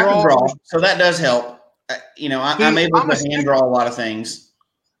you draw? I can draw, so that does help. I'm able to hand draw a lot of things.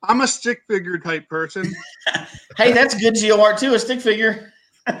 I'm a stick figure type person. Hey, that's good GeoArt too, a stick figure.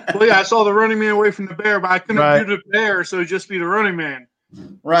 Well, yeah, I saw the running man away from the bear, but I couldn't do the bear, so it'd just be the running man.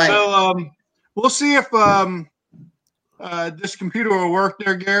 Right. So we'll see if this computer will work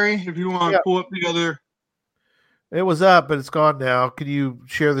there, Gary, if you want to pull up the other. It was up, but it's gone now. Can you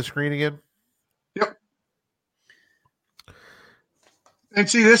share the screen again? Yep. And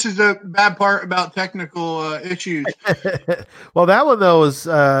see, this is the bad part about technical issues. Well, that one, though, is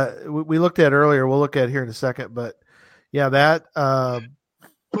we looked at earlier. We'll look at here in a second. But, yeah, that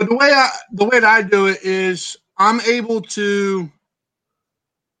but the way that I do it is I'm able to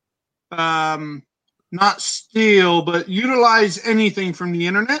not steal, but utilize anything from the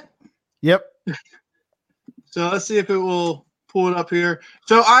internet. Yep. So let's see if it will pull it up here.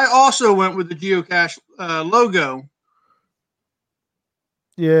 So I also went with the geocache logo.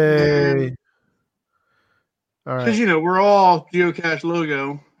 Yay. All right. Because, we're all geocache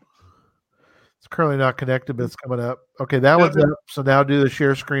logo. It's currently not connected, but it's coming up. Okay, that one's up. So now do the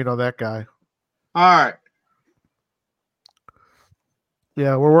share screen on that guy. All right.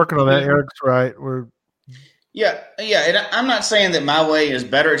 Yeah, we're working on that. Eric's right. Yeah. And I'm not saying that my way is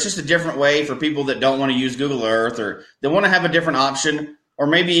better. It's just a different way for people that don't want to use Google Earth or they want to have a different option or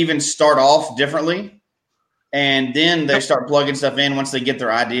maybe even start off differently. And then they start plugging stuff in once they get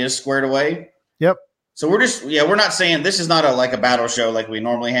their ideas squared away. Yep. So we're not saying this is not a battle show like we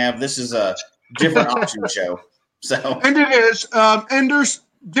normally have. This is a different option show. So and it is. And there's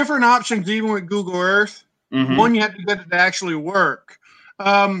different options even with Google Earth. Mm-hmm. One, you have to get it to actually work.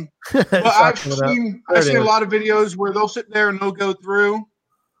 But I've seen a lot of videos where they'll sit there and they'll go through.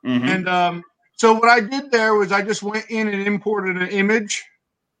 Mm-hmm. And so what I did there was I just went in and imported an image.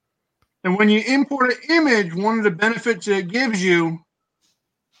 And when you import an image, one of the benefits it gives you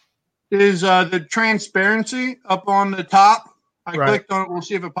is the transparency up on the top. I clicked on it. We'll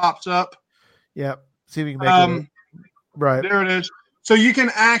see if it pops up. Yeah. See if we can make it. Right. There it is. So you can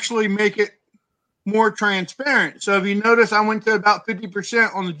actually make it more transparent. So if you notice, I went to about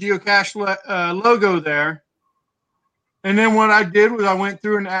 50% on the geocache logo there. And then what I did was I went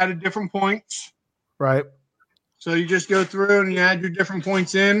through and added different points. Right. So you just go through and you add your different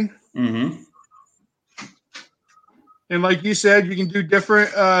points in. Mm-hmm. And like you said, you can do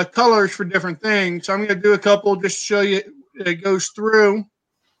different colors for different things. So I'm going to do a couple just to show you it goes through.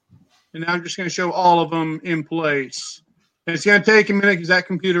 And now I'm just going to show all of them in place. And it's going to take a minute because that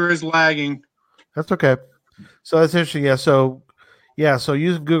computer is lagging. That's okay. So that's interesting. Yeah. So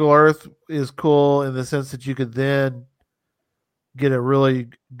using Google Earth is cool in the sense that you could then get a really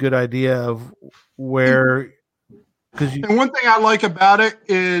good idea of where. And one thing I like about it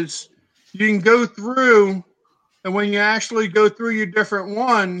is you can go through, and when you actually go through your different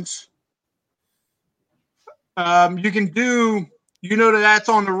ones, you can do, that's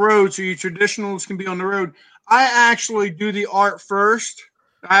on the road, so your traditionals can be on the road. I actually do the art first.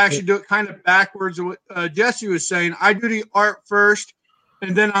 I actually do it kind of backwards of what Jesse was saying. I do the art first,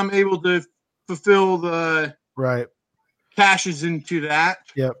 and then I'm able to fulfill the caches into that.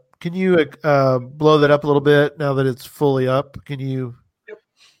 Yep. Can you blow that up a little bit now that it's fully up? Can you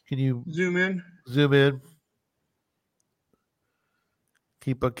zoom in? Zoom in.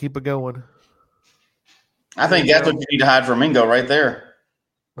 Keep it going. I think that's what you need to hide from Mingo right there.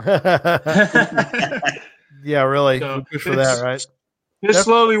 Yeah, really. So good for that, right? It's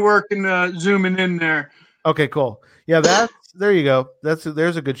slowly working, zooming in there. Okay, cool. Yeah, there you go.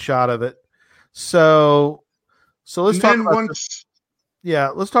 There's a good shot of it. So let's talk about this. Yeah,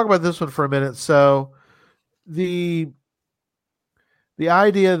 let's talk about this one for a minute. So the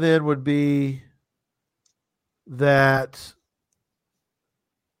idea then would be that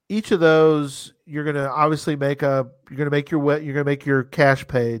each of those you're going to obviously make your cache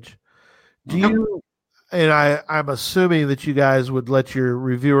page. Do you? And I'm assuming that you guys would let your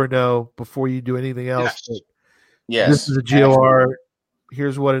reviewer know before you do anything else. Yes. This is a GeoArt.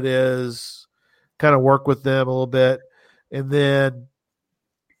 Here's what it is. Kind of work with them a little bit, and then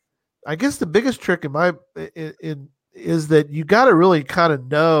I guess the biggest trick is that you got to really kind of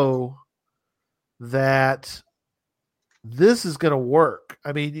know that this is going to work.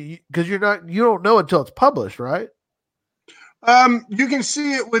 I mean, because you don't know until it's published, right? You can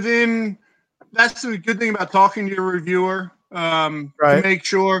see it within. That's the good thing about talking to your reviewer. To make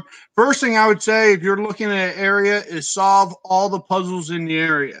sure. First thing I would say, if you're looking at an area, is solve all the puzzles in the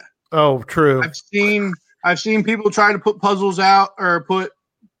area. Oh, true. I've seen people try to put puzzles out or put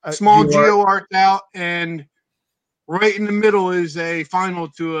small GeoArt out, and right in the middle is a final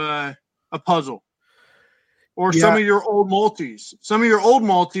to a puzzle. Or some of your old multis. Some of your old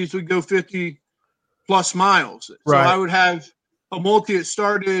multis would go 50 plus miles. So I would have a multi that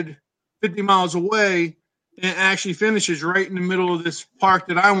started 50 miles away and it actually finishes right in the middle of this park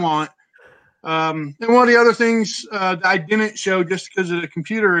that I want. And one of the other things that I didn't show just because of the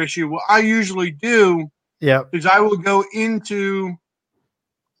computer issue, what I usually do Yeah. Because I will go into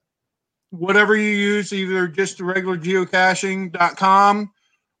whatever you use, either just the regular geocaching.com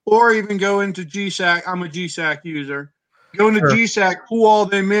or even go into GSAC. I'm a GSAC user. Go into GSAC, pull all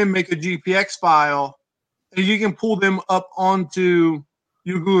them in, make a GPX file, and you can pull them up onto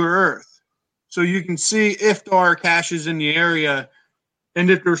your Google Earth. So you can see if there are caches in the area. And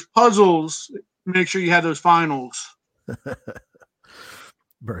if there's puzzles, make sure you have those finals.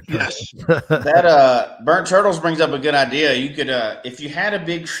 Burnt yes. That Burnt Turtles brings up a good idea. You could, if you had a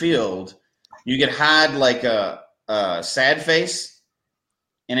big field, you could hide like a sad face.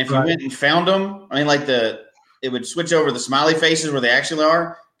 And if you went and found them, I mean, like it would switch over the smiley faces where they actually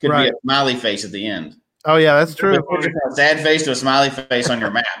are. Could be a smiley face at the end. Oh yeah, that's true. A sad face to a smiley face on your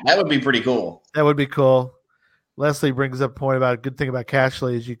map. That would be pretty cool. That would be cool. Leslie brings up a point about a good thing about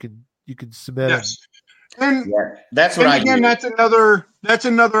Cachly is you could submit. Yes. And that's what again, that's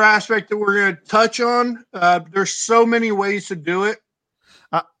another aspect that we're going to touch on. There's so many ways to do it.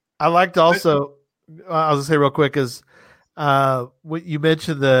 I like to also, I'll just say real quick is what you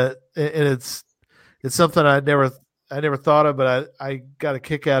mentioned and it's something I never thought of, but I got a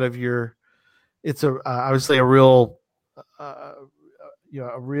kick out of your. It's obviously a real, what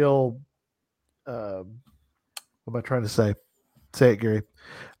am I trying to say? Say it, Gary.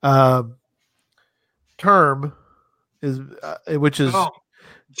 Term is which is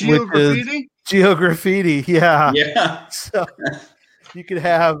geograffiti. Geograffiti, yeah. Yeah. So you could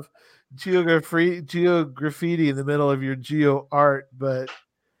have geograffiti in the middle of your geo art, but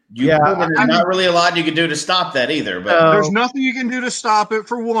there's not really a lot you can do to stop that either. But there's nothing you can do to stop it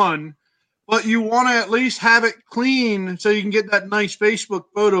for one. But you want to at least have it clean so you can get that nice Facebook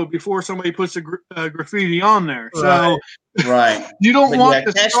photo before somebody puts a graffiti on there. So you don't want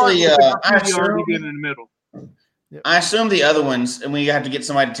to start with the graffiti already in the middle. I assume the other ones, and we have to get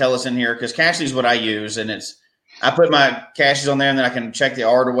somebody to tell us in here, because Cachly is what I use, and I put my caches on there, and then I can check the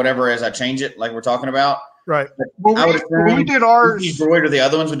art or whatever as I change it, like we're talking about. Right. When we did ours, Droid or the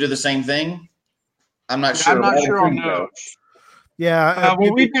other ones would do the same thing. I'm not sure. I'm not sure on those. Yeah.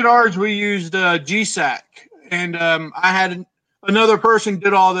 When we did ours, we used GSAC, and I had another person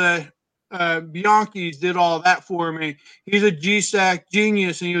did all the Bianchi's did all that for me. He's a GSAC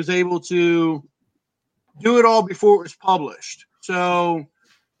genius, and he was able to do it all before it was published. So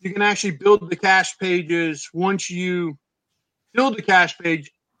you can actually build the cache pages. Once you build the cache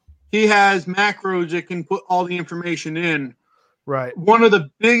page, he has macros that can put all the information in. Right. One of the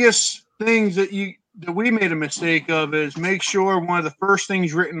biggest things that we made a mistake of is make sure one of the first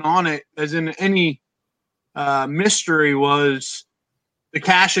things written on it, as in any mystery, was the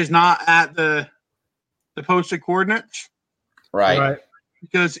cache is not at the posted coordinates. Right.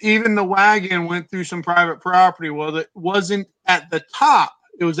 Because even the wagon went through some private property. Well, it wasn't at the top.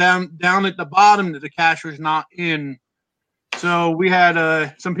 It was down at the bottom that the cache was not in. So we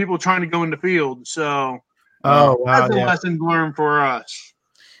had some people trying to go in the field. So that's a lesson learned for us.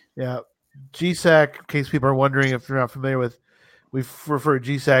 Yeah. GSAC, in case people are wondering if they're not familiar with, we refer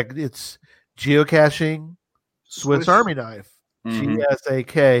to GSAC, it's Geocaching Swiss Army Knife,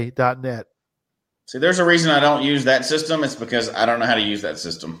 GSAK.net. See, there's a reason I don't use that system. It's because I don't know how to use that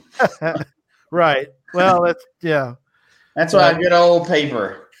system. Right. Well, that's why I get old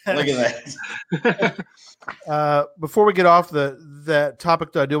paper. Look at that. Before we get off that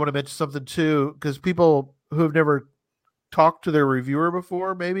topic, though, I do want to mention something, too, because people who have never talked to their reviewer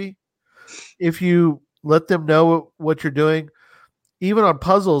before, maybe, if you let them know what you're doing, even on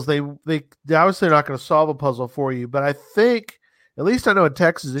puzzles, they obviously are not going to solve a puzzle for you. But I think, at least I know in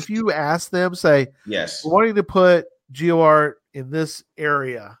Texas, if you ask them, say, yes, we're wanting to put GeoArt in this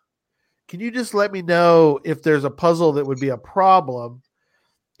area, can you just let me know if there's a puzzle that would be a problem?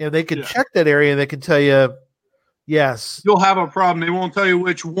 And they can check that area and they can tell you, yes. You'll have a problem. They won't tell you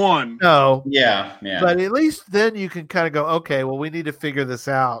which one. No. Yeah. But at least then you can kind of go, okay, well, we need to figure this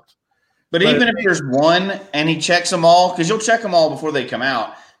out. But even if there's one and he checks them all, because you'll check them all before they come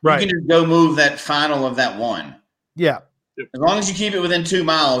out, you can just go move that final of that one. Yeah. As long as you keep it within 2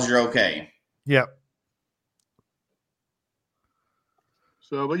 miles, you're okay. Yeah.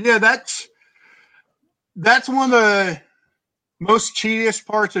 So, but yeah, that's one of the most tedious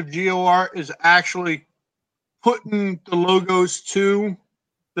parts of GeoArt is actually putting the logos to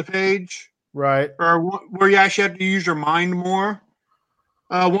the page. Right. Or where you actually have to use your mind more.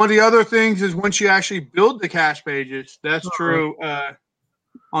 One of the other things is once you actually build the cache pages, that's true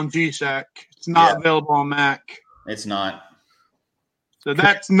on GSAC. It's not available on Mac. It's not. So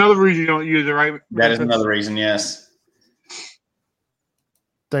that's another reason you don't use it, right? That is another reason, yes.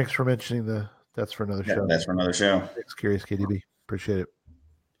 Thanks for mentioning that's for another show. That's for another show. Thanks, Curious KDB. Appreciate it.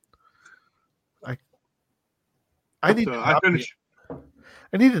 I need to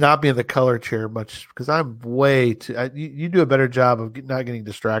not be in the color chair much because I'm way too. You do a better job of not getting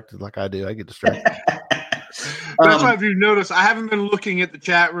distracted like I do. I get distracted. That's why if you notice, I haven't been looking at the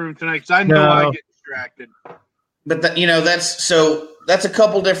chat room tonight because I know I get distracted. But that's a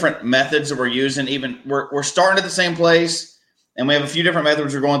couple different methods that we're using. Even we're starting at the same place, and we have a few different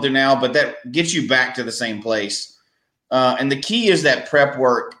methods we're going through now. But that gets you back to the same place. And the key is that prep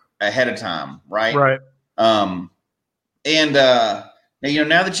work ahead of time, right? Right. Now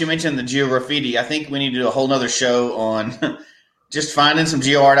that you mentioned the GeoGraffiti, I think we need to do a whole nother show on just finding some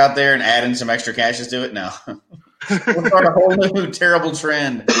geo art out there and adding some extra caches to it. No, we'll start a whole new terrible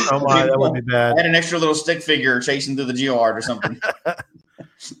trend. Oh my, that would be bad. Add an extra little stick figure chasing through the geo art or something.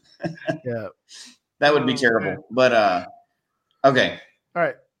 Yeah, that would be terrible. But okay, all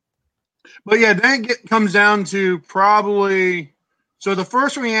right. But yeah, then it comes down to probably. So the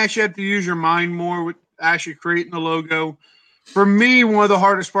first one, you actually have to use your mind more with actually creating the logo. For me, one of the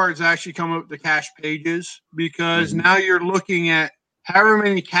hardest parts is actually come up with the cache pages because now you're looking at however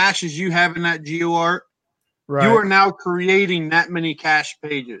many caches you have in that geo art. Right. You are now creating that many cache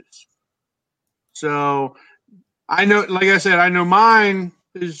pages. So I know, like I said, I know mine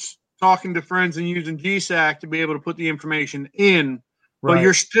is talking to friends and using GSAC to be able to put the information in, but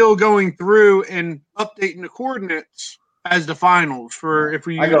you're still going through and updating the coordinates as the finals for if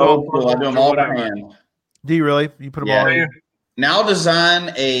we use I do them all by hand. Do you really? You put them all in? Now I'll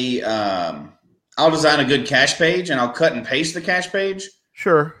design a good cache page and I'll cut and paste the cache page.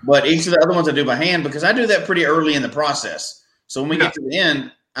 Sure. But each of the other ones I do by hand because I do that pretty early in the process. So when we get to the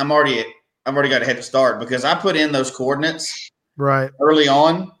end, I've already got a head start because I put in those coordinates early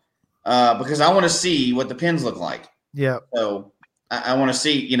on because I want to see what the pins look like. Yeah. So I want to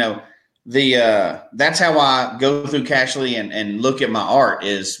see, that's how I go through Cachly and look at my art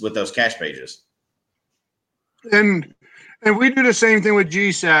is with those cache pages. And we do the same thing with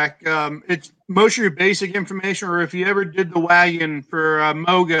GSAC. It's most of your basic information, or if you ever did the wagon for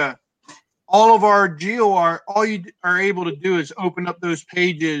Moga, all of our geo art, all you are able to do is open up those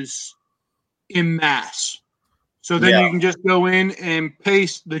pages in mass. So then you can just go in and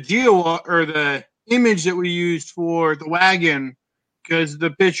paste the geo art or the image that we used for the wagon because the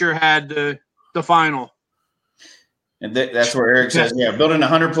picture had the final. And that's where Eric says, building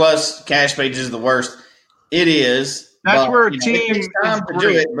 100+ cache pages is the worst. It is. That's where a team it takes time to do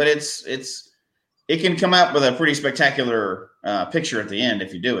it, but it can come out with a pretty spectacular picture at the end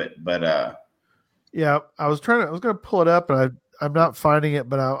if you do it. But I was going to pull it up, and I'm not finding it,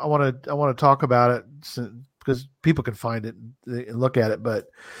 but I want to talk about it because people can find it and look at it. But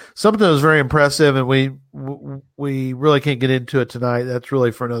something that was very impressive, and we really can't get into it tonight. That's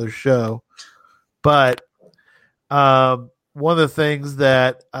really for another show. But one of the things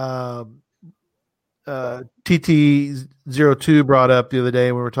that TT02 brought up the other day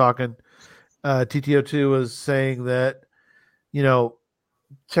when we were talking, TT02 was saying that,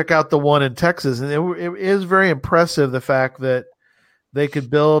 check out the one in Texas. And it is very impressive, the fact that they could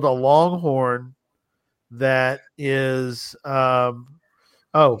build a Longhorn that is, okay.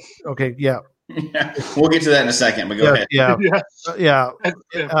 Yeah. We'll get to that in a second, but go ahead. Yeah.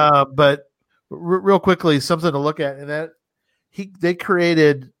 But real quickly, something to look at, and that they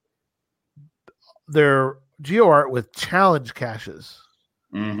created their geo art with challenge caches.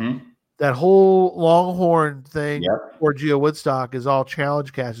 Mm-hmm. That whole Longhorn thing for Geo Woodstock is all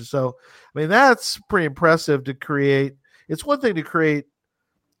challenge caches. So, I mean, that's pretty impressive to create. It's one thing to create,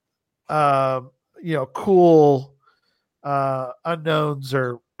 cool unknowns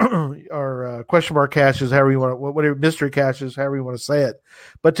or question mark caches, however you want to, whatever mystery caches, however you want to say it.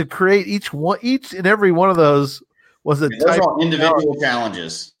 But to create each and every one of those was a those are individual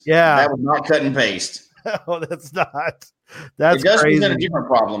challenges. Yeah, that was not cut and paste. No, that's not. That's it does crazy. present a different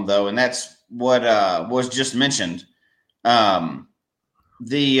problem though, and that's what was just mentioned. So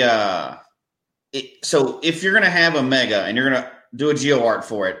if you're going to have a mega and you're going to do a geo art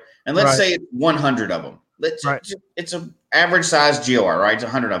for it, and let's say it's 100 of them, it's an average size geo art, right? It's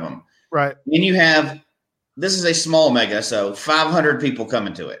 100 of them, right? And you have this is a small mega, so 500 people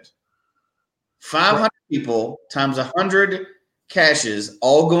coming to it. 500 people times 100 caches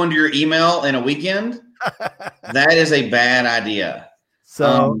all go into your email in a weekend. That is a bad idea.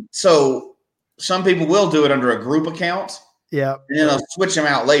 So some people will do it under a group account. Yeah. And then they'll switch them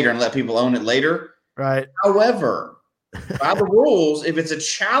out later and let people own it later. Right. However, by the rules, if it's a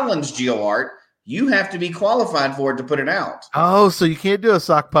challenge geo art, you have to be qualified for it to put it out. Oh, so you can't do a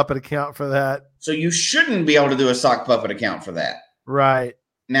sock puppet account for that. So you shouldn't be able to do a sock puppet account for that. Right.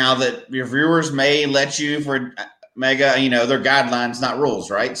 Now that your viewers may let you for mega, their guidelines, not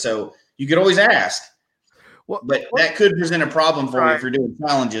rules, right? So you could always ask. But that could present a problem for you if you're doing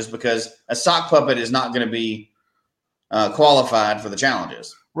challenges, because a sock puppet is not going to be qualified for the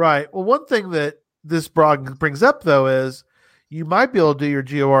challenges. Right. Well, one thing that this brings up, though, is you might be able to do your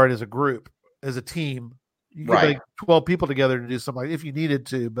GeoArt as a group, as a team. You could make 12 people together to do something if you needed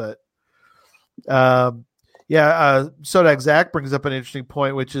to. But, Sodak Zach brings up an interesting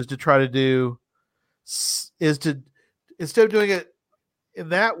point, which is to try to do instead of doing it in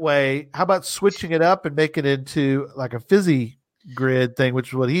that way, how about switching it up and making it into like a fizzy grid thing, which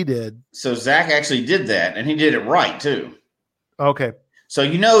is what he did. So Zach actually did that, and he did it right too. Okay. So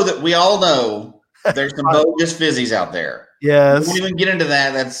you know that we all know there's some bogus fizzies out there. Yes. We won't even get into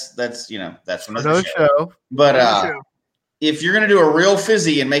that. That's another show. But if you're going to do a real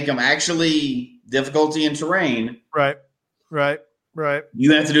fizzy and make them actually difficulty in terrain, right,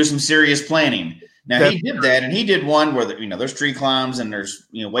 you have to do some serious planning. Now he did that, and he did one where there's tree climbs and there's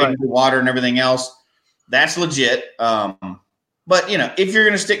wading through water and everything else. That's legit. But if you're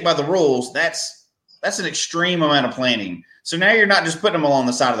going to stick by the rules, that's an extreme amount of planning. So now you're not just putting them along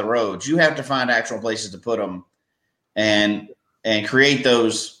the side of the roads. You have to find actual places to put them and create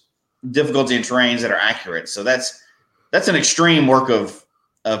those difficulty and terrains that are accurate. So that's an extreme work of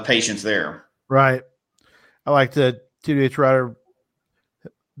patience there. Right. I like the TDH Rider,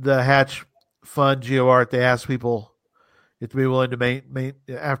 the Hatch Fund GeoArt. They ask people if to be willing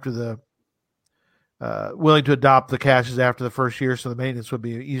to willing to adopt the caches after the first year, so the maintenance would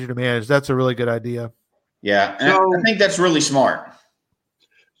be easier to manage. That's a really good idea. Yeah, and I think that's really smart.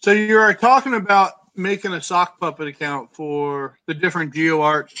 So you're talking about making a sock puppet account for the different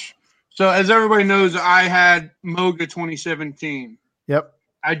GeoArts. So as everybody knows, I had Moga 2017. Yep.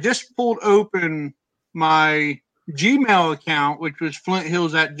 I just pulled open my Gmail account, which was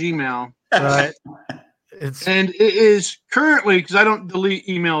FlintHills@Gmail. Right. And it is currently, because I don't delete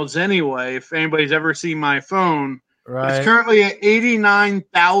emails anyway, if anybody's ever seen my phone, it's currently at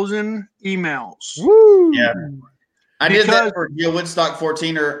 89,000 emails. Woo! Yeah. I did that for Geo Woodstock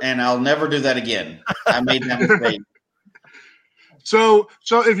 14er, and I'll never do that again. I made that mistake. So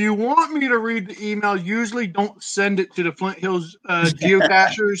if you want me to read the email, usually don't send it to the Flint Hills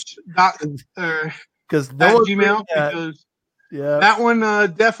geocachers Gmail, because that one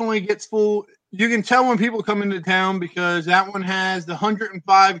definitely gets full. You can tell when people come into town, because that one has the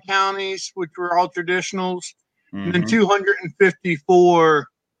 105 counties, which were all traditionals, and then 254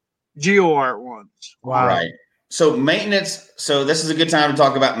 GeoArt ones. Wow. Right. So maintenance. So this is a good time to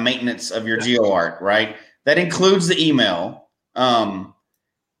talk about maintenance of your GeoArt, right? That includes the email. So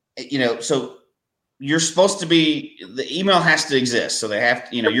you're supposed to be, the email has to exist. So they have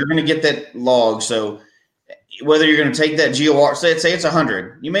to, you're going to get that log. So whether you're going to take that GeoArt, say it's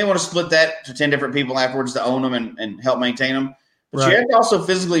 100, you may want to split that to 10 different people afterwards to own them and help maintain them. But you have to also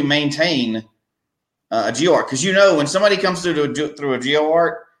physically maintain a GeoArt, because when somebody comes through a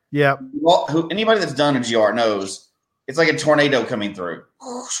GeoArt, anybody that's done a GeoArt knows it's like a tornado coming through.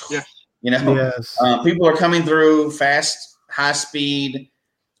 Yeah. Yes. People are coming through fast, high speed,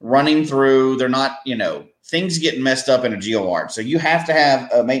 running through. They're not, things getting messed up in a GeoArt. So you have to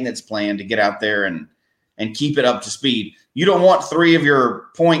have a maintenance plan to get out there and keep it up to speed. You don't want 3 of your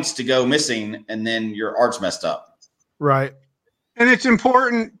points to go missing and then your art's messed up. Right. And it's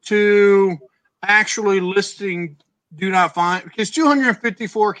important to actually listing do not find, because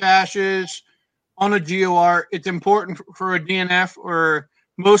 254 caches on a GeoArt, it's important for a DNF, or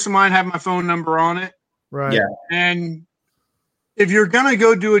most of mine have my phone number on it. Right. Yeah. And if you're going to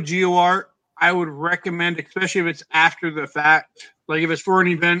go do a GeoArt, I would recommend, especially if it's after the fact, like if it's for an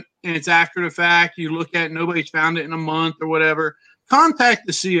event and it's after the fact, you look at it, nobody's found it in a month or whatever, contact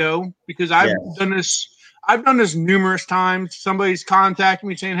the CO, because I've done this. I've done this numerous times. Somebody's contacted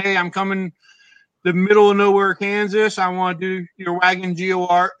me saying, "Hey, I'm coming the middle of nowhere, Kansas. I want to do your wagon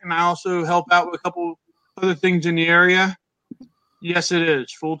GeoArt, and I also help out with a couple other things in the area." Yes, it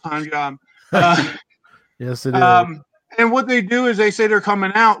is full-time job. Yes, it is. And what they do is they say they're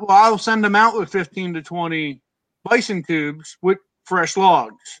coming out. Well, I'll send them out with 15 to 20 bison tubes with fresh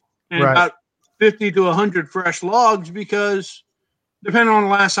logs, and about 50 to 100 fresh logs, because depending on the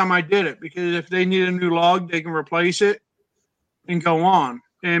last time I did it, because if they need a new log, they can replace it and go on.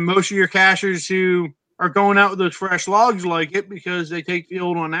 And most of your cachers who are going out with those fresh logs like it, because they take the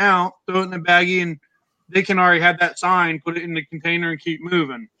old one out, throw it in the baggie, and they can already have that sign, put it in the container, and keep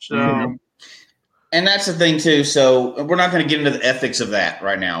moving. So. And that's the thing too. So we're not going to get into the ethics of that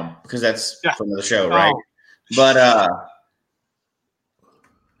right now, because that's from the show, right? But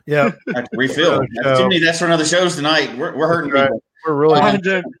refill. Too that's for another shows tonight. We're hurting people. We're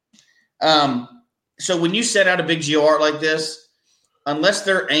really. So when you set out a big GeoArt like this, unless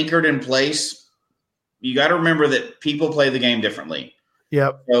they're anchored in place, you got to remember that people play the game differently.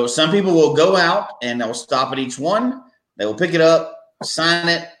 Yep. So some people will go out and they'll stop at each one. They will pick it up, sign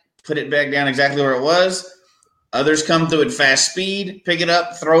it, put it back down exactly where it was. Others come through at fast speed, pick it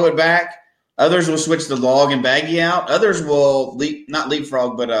up, throw it back. Others will switch the log and baggie out. Others will not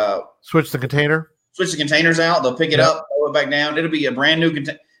leapfrog, but switch the container. Switch the containers out. They'll pick it up, throw it back down. It'll be a brand new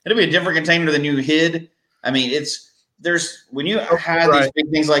container. It'll be a different container than you hid. I mean, when you have these big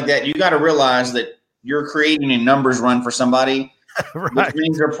things like that, you got to realize that you're creating a numbers run for somebody, which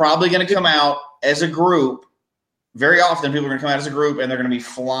means they're probably going to come out as a group. Very often, people are going to come out as a group, and they're going to be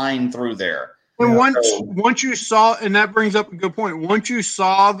flying through there. And once you solve, and that brings up a good point. Once you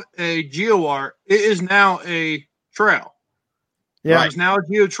solve a GeoArt, it is now a trail. Yeah, right? It's now a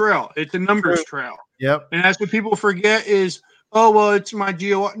geo trail. It's a numbers trail. Yep. And that's what people forget is, oh well, it's my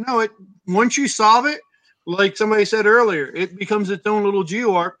GeoArt. No, once you solve it, like somebody said earlier, it becomes its own little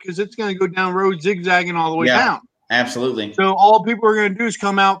GeoArt because it's going to go down road zigzagging all the way down. Absolutely. So all people are going to do is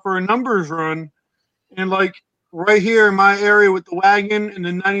come out for a numbers run, and like right here in my area with the wagon and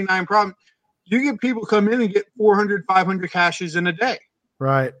the 99 problem. You get people come in and get 400, 500 caches in a day.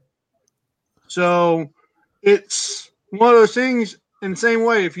 Right. So it's one of those things in the same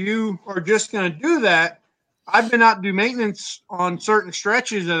way. If you are just going to do that, I've been out to do maintenance on certain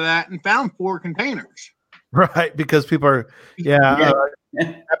stretches of that and found 4 containers. Right. Because people are,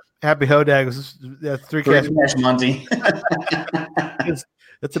 Happy Hodag. That's 3 caches. Monty.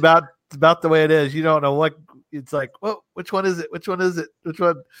 It's about the way it is. You don't know what it's like. Well, which one is it? Which one is it? Which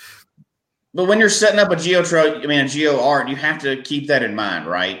one? But when you're setting up a GeoTrail, a GeoArt, you have to keep that in mind,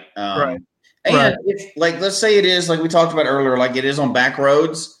 right? Right. And if, let's say it is, like we talked about earlier, like it is on back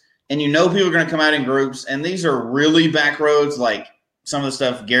roads, and people are going to come out in groups, and these are really back roads, like some of the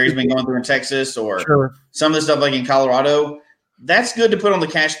stuff Gary's been going through in Texas, or some of the stuff like in Colorado. That's good to put on the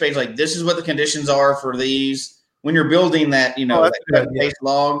cache page. Like, this is what the conditions are for these. When you're building that, that base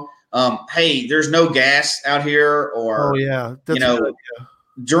log, hey, there's no gas out here, or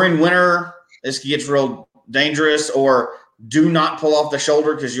during winter, this gets real dangerous, or do not pull off the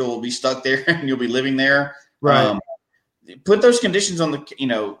shoulder because you'll be stuck there and you'll be living there. Right. Put those conditions on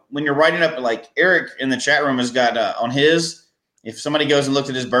the, when you're writing up, like Eric in the chat room has got on his, if somebody goes and looked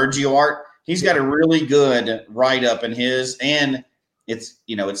at his bird GeoArt, he's got a really good write up in his, and it's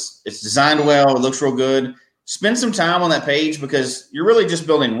designed well. It looks real good. Spend some time on that page because you're really just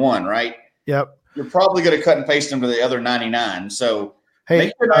building one, right? Yep. You're probably going to cut and paste them to the other 99. So, make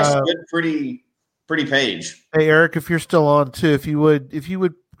it a nice, good, pretty page. Hey, Eric, if you're still on too, if you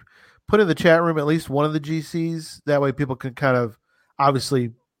would put in the chat room at least one of the GCs, that way people can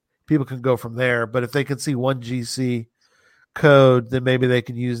obviously people can go from there. But if they can see one GC code, then maybe they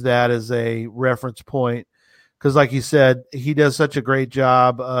can use that as a reference point. Because like you said, he does such a great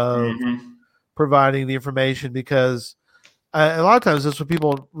job of providing the information, because a lot of times that's what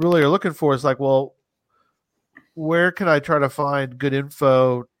people really are looking for. Is like, well, where can I try to find good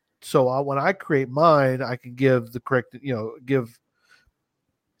info so when I create mine, I can give the correct, give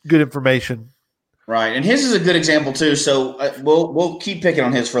good information. Right, and his is a good example too. So we'll keep picking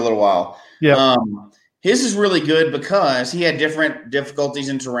on his for a little while. Yeah, his is really good because he had different difficulties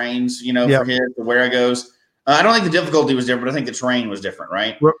and terrains. For his, the where it goes. I don't think the difficulty was different. I think the terrain was different.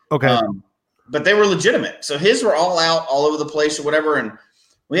 Right. Okay. But they were legitimate. So his were all out all over the place or whatever, and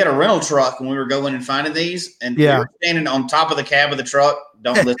we had a rental truck when we were going and finding these, and we were standing on top of the cab of the truck.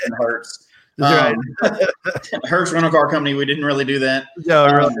 Don't listen to Hertz. Hertz Rental Car Company, we didn't really do that. No,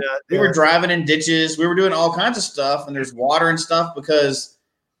 really we were driving in ditches. We were doing all kinds of stuff, and there's water and stuff because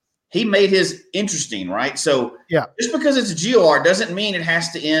he made his interesting, right? So just because it's a GeoArt doesn't mean it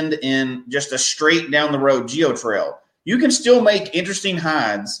has to end in just a straight down the road geo trail. You can still make interesting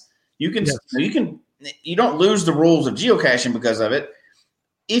hides. You don't lose the rules of geocaching because of it.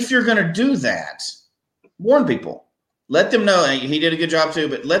 If you're going to do that, warn people. Let them know. He did a good job too,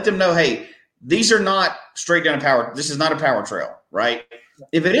 but let them know, hey, these are not straight down a power. This is not a power trail, right?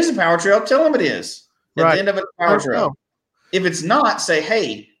 If it is a power trail, tell them it is. At the end of it, power trail. If it's not, say,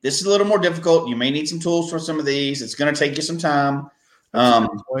 hey, this is a little more difficult. You may need some tools for some of these. It's going to take you some time.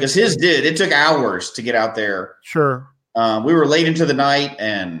 Because his did. It took hours to get out there. Sure. We were late into the night,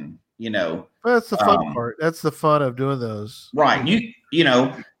 and that's the fun part. That's the fun of doing those. Right.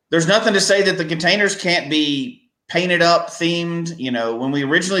 There's nothing to say that the containers can't be painted up, themed. When we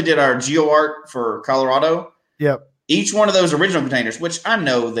originally did our GeoArt for Colorado, each one of those original containers, which I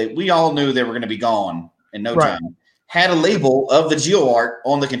know that we all knew they were going to be gone in no time, had a label of the GeoArt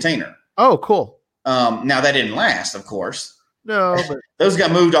on the container. Oh, cool. Now that didn't last, of course. No, but those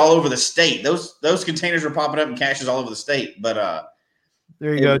got moved all over the state. Those containers were popping up in caches all over the state. But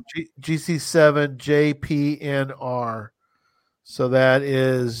There you go. GC7 JPNR. So that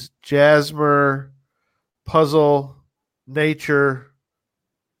is Jasmer Puzzle Nature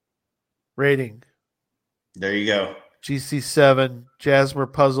Rating. There you go. GC7 Jasmer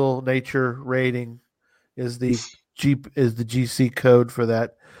Puzzle Nature Rating is the GC code for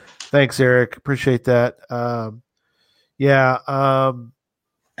that. Thanks, Eric. Appreciate that. I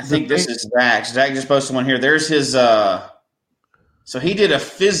think this is Zach. Zach just posted one here. There's his. So he did a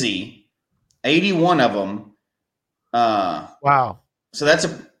fizzy, 81 of them. Wow. So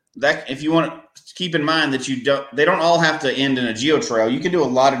that if you want to keep in mind that they don't all have to end in a GeoTrail. You can do a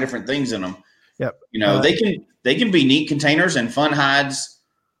lot of different things in them. Yep. They can be neat containers and fun hides,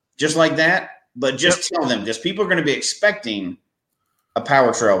 just like that. But just tell them, because people are going to be expecting a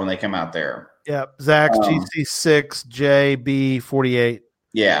power trail when they come out there. Yep. Zach's GC6 JB48.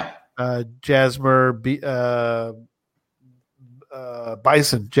 Yeah. Jasmer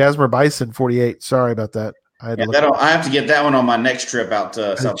Bison. Jasmer Bison 48. Sorry about that. I have to get that one on my next trip out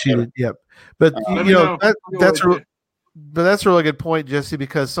to South Dakota. Yep. But that's a really good point, Jesse,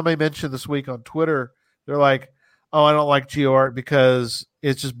 because somebody mentioned this week on Twitter, they're like, "Oh, I don't like GeoArt because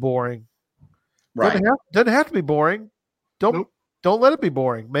it's just boring." Right. Doesn't have to be boring. Don't let it be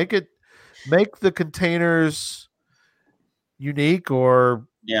boring. Make the containers unique or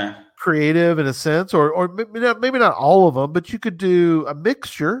creative in a sense, or maybe not all of them, but you could do a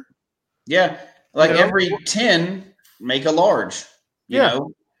mixture. Yeah. Like every 10, make a large, you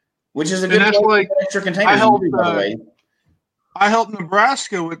know, which is a good extra container. By the way. I helped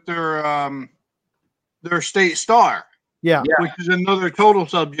Nebraska with their state star. Yeah. Which is another total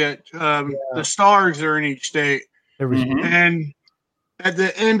subject. The stars are in each state. Mm-hmm. And at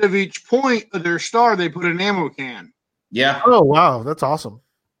the end of each point of their star, they put an ammo can. Yeah. Oh, wow. That's awesome.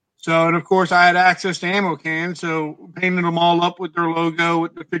 So, and of course, I had access to ammo cans, so painted them all up with their logo,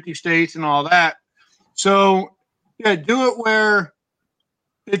 with the 50 states and all that. So, yeah, do it where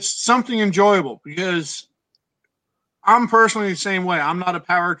it's something enjoyable, because I'm personally the same way. I'm not a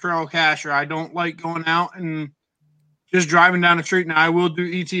power trail cacher. I don't like going out and just driving down the street. Now, I will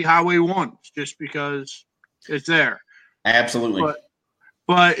do ET Highway 1 just because it's there. Absolutely.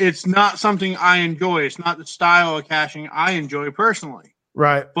 But it's not something I enjoy. It's not the style of caching I enjoy personally.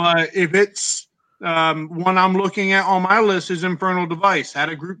 Right. But if it's one I'm looking at on my list is Infernal Device. Had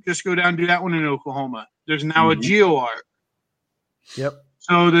a group just go down and do that one in Oklahoma. There's now a GeoArt. Yep.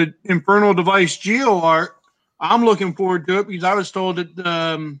 So the Infernal Device GeoArt, I'm looking forward to it because I was told that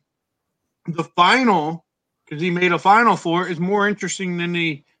the final, because he made a final for it, is more interesting than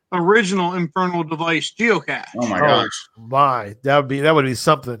the original Infernal Device geocache. Oh my gosh! That would be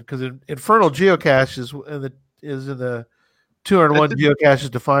something, because Infernal geocache is in the 201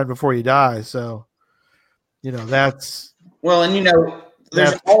 geocaches to find before you die. So, that's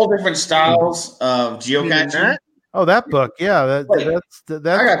there's all different styles of geocaching. Oh, that book, yeah, that's I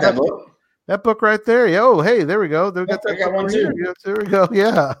got that book. That book right there. Oh, hey, there we go. I got one too. There we go.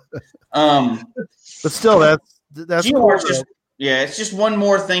 Yeah. But still, that's cool. It's just one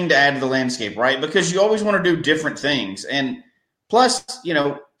more thing to add to the landscape, right? Because you always want to do different things. And plus,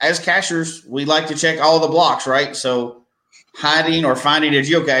 as cachers, we like to check all the blocks, right? So hiding or finding a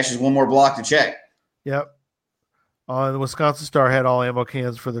geocache is one more block to check. Yep. The Wisconsin Star had all ammo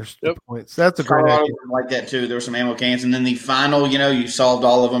cans for their points. That's a great idea. Like that too. There were some ammo cans. And then the final, you solved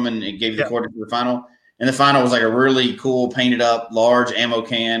all of them and it gave you the coordinates for the final. And the final was like a really cool painted up large ammo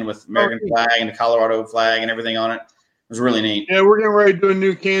can with American flag and the Colorado flag and everything on it. It was really neat. Yeah, we're getting ready to do a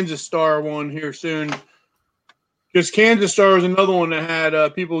new Kansas Star one here soon. Because Kansas Star is another one that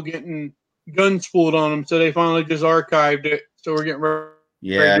had people getting guns spooled on them, so they finally just archived it. So we're getting ready.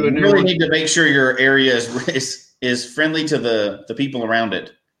 Yeah, you really need to make sure your area is friendly to the people around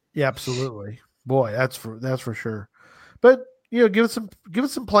it. Yeah, absolutely. Boy, that's for sure. But give it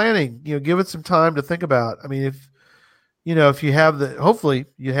some planning. Give it some time to think about. I mean, if you have hopefully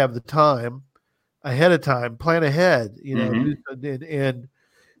you have the time ahead of time, plan ahead, and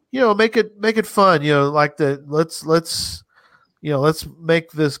make it fun, like let's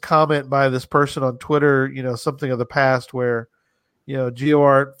make this comment by this person on Twitter, something of the past where,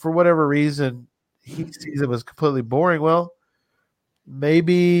 GeoArt, for whatever reason, he sees it was completely boring. Well,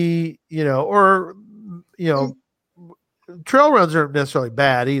 maybe, trail runs aren't necessarily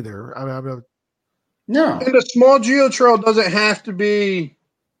bad either. No. And a small GeoTrail doesn't have to be.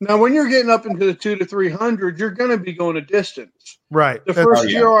 Now, when you're getting up into the 200 to 300, you're going to be going a distance. Right. The first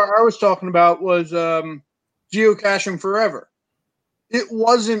GeoArt I was talking about was Geocaching Forever. It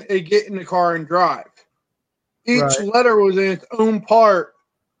wasn't a get in the car and drive. Each letter was in its own part,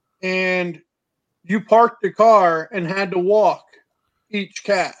 and you parked the car and had to walk each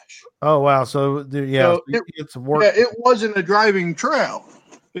cache. Oh wow! So so you get some work. Yeah, it wasn't a driving trail.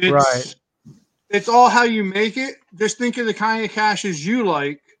 Right. It's all how you make it. Just think of the kind of caches you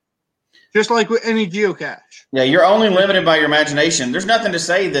like, just like with any geocache. Yeah, you're only limited by your imagination. There's nothing to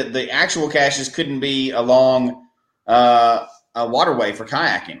say that the actual caches couldn't be along a waterway for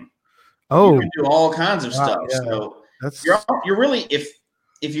kayaking. Oh, you can do all kinds of stuff. Yeah. So you're really if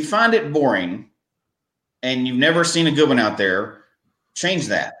you find it boring and you've never seen a good one out there, change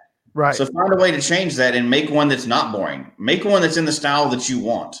that. Right. So find a way to change that and make one that's not boring. Make one that's in the style that you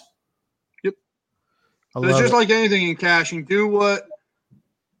want. Yep. So it's just like anything in caching. Do it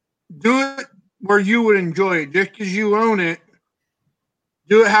where you would enjoy it. Just because you own it,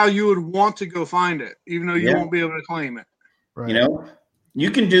 do it how you would want to go find it, even though you won't be able to claim it. Right. You know, you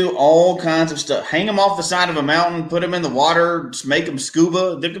can do all kinds of stuff. Hang them off the side of a mountain, put them in the water, just make them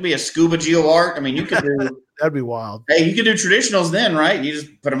scuba. There could be a scuba geo art. I mean, you could do that'd be wild. Hey, you could do traditionals then, right? You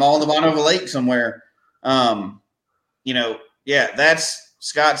just put them all in the bottom of a lake somewhere. You know, that's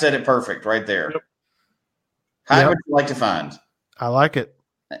Scott said it perfect right there. Yep. How would you like to find? I like it.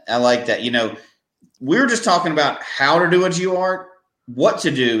 I like that. You know, we were just talking about how to do a geo art. What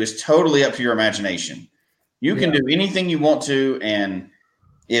to do is totally up to your imagination. You can do anything you want to, and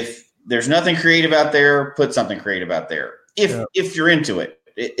if there's nothing creative out there, put something creative out there. If you're into it,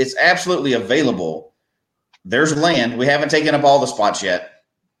 it's absolutely available. There's land. We haven't taken up all the spots yet.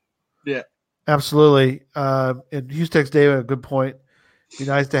 Yeah, absolutely. And Hustex Dave, a good point. It'd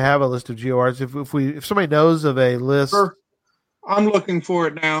be nice to have a list of GeoArts. If somebody knows of a list, I'm looking for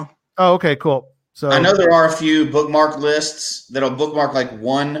it now. Oh, okay, cool. So I know there are a few bookmark lists that'll bookmark like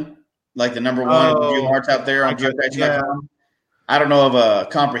one, like the number one of the GeoArts out there on geocaching.com. Yeah. I don't know of a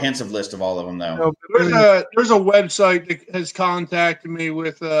comprehensive list of all of them though. There's a website that has contacted me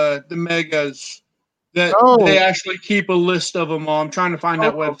with the megas that they actually keep a list of them all. I'm trying to find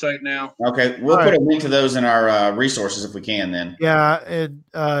that website now. Okay, we'll put a link to those in our resources if we can then. Yeah, and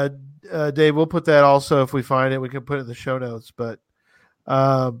Dave, we'll put that also if we find it. We can put it in the show notes. But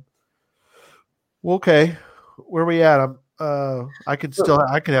okay, where are we at? I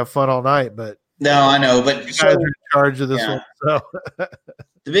can have fun all night, but no, I know. But you guys are in charge of this one. So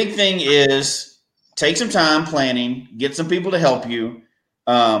the big thing is take some time planning, get some people to help you.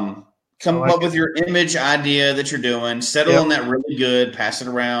 Come up with your image idea that you're doing, settle on that really good, pass it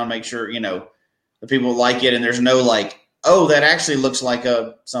around, make sure, the people like it. And there's no that actually looks like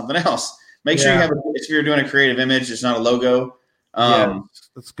something else. Make sure you have, if you're doing a creative image, it's not a logo.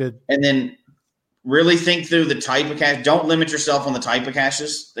 That's good. And then really think through the type of cache. Don't limit yourself on the type of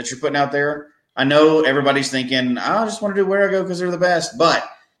caches that you're putting out there. I know everybody's thinking, I just want to do Wherigo because they're the best, but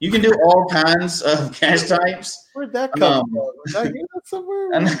you can do all kinds of cache types. Where'd that come from? Did I hear that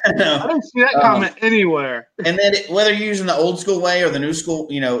somewhere? I don't see that comment anywhere. And then whether you're using the old school way or the new school,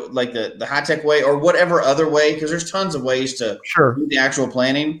 like the high tech way or whatever other way, because there's tons of ways to do the actual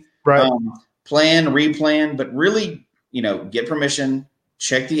planning. Right. Plan, replan, but really, get permission,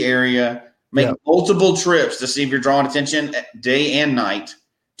 check the area, make multiple trips to see if you're drawing attention day and night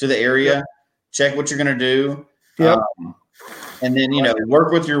to the area. Check what you're going to do. Yep. And then,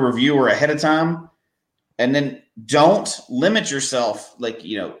 work with your reviewer ahead of time. And then don't limit yourself.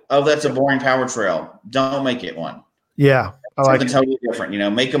 That's a boring power trail. Don't make it one. Yeah. Something totally different.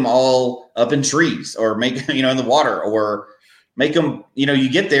 Make them all up in trees or make, in the water or make them, you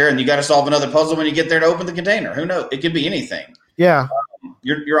get there and you got to solve another puzzle when you get there to open the container. Who knows? It could be anything. Yeah.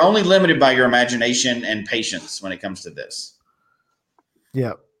 You're only limited by your imagination and patience when it comes to this.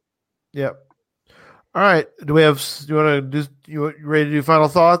 Yeah. Yeah. All right. You ready to do final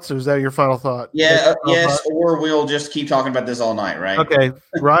thoughts, or is that your final thought? Yeah. Yes. Or we'll just keep talking about this all night, right? Okay.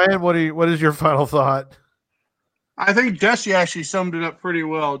 Ryan, what is your final thought? I think Jesse actually summed it up pretty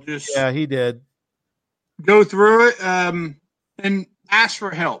well. He did. Go through it and ask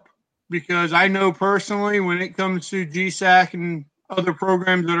for help, because I know personally when it comes to GSAC and other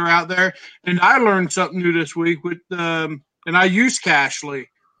programs that are out there, and I learned something new this week with and I use Cachly.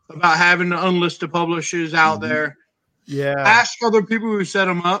 About having the unlisted publishers out there. Yeah. Ask other people who set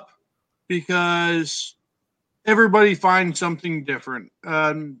them up, because everybody finds something different.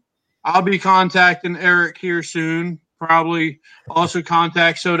 I'll be contacting Eric here soon. Probably also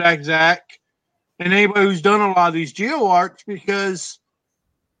contact Sodak Zach and anybody who's done a lot of these GeoArts, because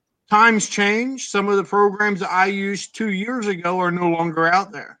times change. Some of the programs that I used 2 years ago are no longer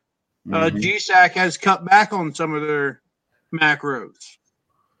out there. GSAC has cut back on some of their macros.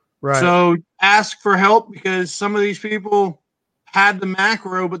 Right. So ask for help, because some of these people had the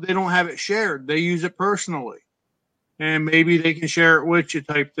macro, but they don't have it shared. They use it personally, and maybe they can share it with you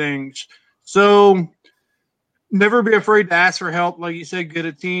type things. So never be afraid to ask for help. Like you said, get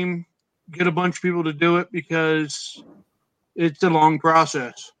a team, get a bunch of people to do it because it's a long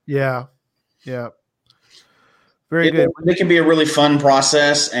process. Yeah. Very good. It can be a really fun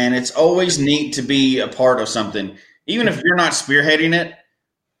process, and it's always neat to be a part of something. Even if you're not spearheading it,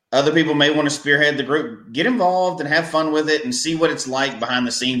 other people may want to spearhead the group. Get involved and have fun with it and see what it's like behind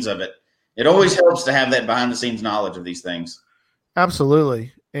the scenes of it. It always helps to have that behind the scenes knowledge of these things.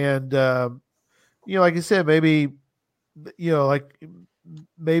 Absolutely. And, like you said, maybe a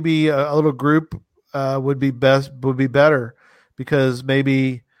little group would be better, because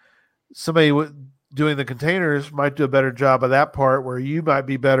maybe somebody doing the containers might do a better job of that part, where you might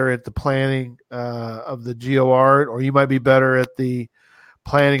be better at the planning of the GeoArt, or you might be better at the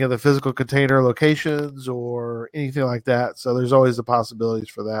planning of the physical container locations or anything like that. So there's always the possibilities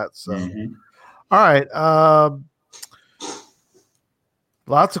for that. So, All right.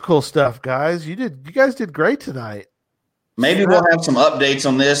 Lots of cool stuff, guys. You guys did great tonight. Maybe we'll have some updates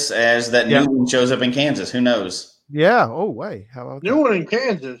on this as that new one shows up in Kansas. Who knows? Yeah. Oh, wait. How about new one in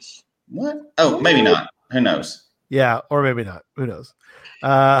Kansas? What? Oh, maybe not. Who knows? Yeah, or maybe not. Who knows? All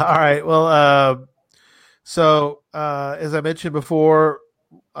right. Well, so as I mentioned before,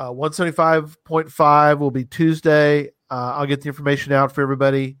 175.5 will be Tuesday. I'll get the information out for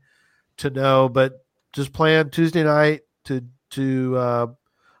everybody to know, but just plan Tuesday night to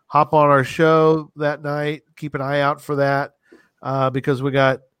hop on our show that night. Keep an eye out for that because we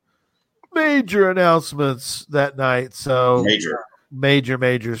got major announcements that night. So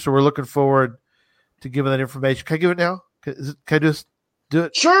major. So we're looking forward to giving that information. Can I give it now? Can I just do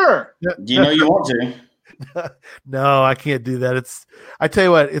it? Sure. You know you want to. No, I can't do that. I tell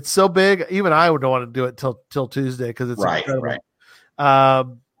you what, it's so big. Even I would want to do it till Tuesday because it's incredible. Right.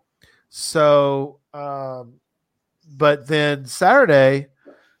 But then Sunday,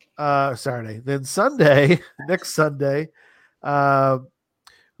 next Sunday,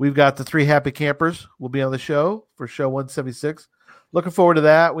 we've got the 3 Happy Campers will be on the show for show 176. Looking forward to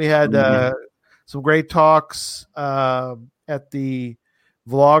that. We had some great talks at the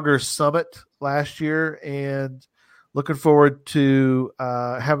Vloggers Summit last year, and looking forward to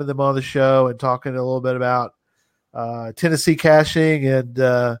having them on the show and talking a little bit about Tennessee caching. And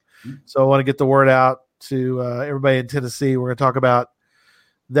so I want to get the word out to everybody in Tennessee. We're going to talk about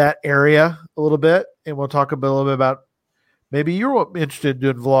that area a little bit, and we'll talk a little bit about maybe you're interested in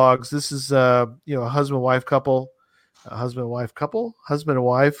doing vlogs. This is a husband and wife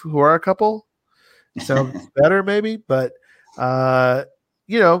who are a couple. Sounds better maybe, but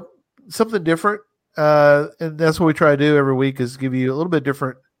something different. And that's what we try to do every week, is give you a little bit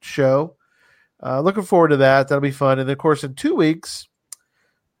different show. Looking forward to that. That'll be fun. And of course, in 2 weeks,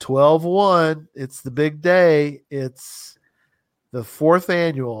 12/1, it's the big day. It's the 4th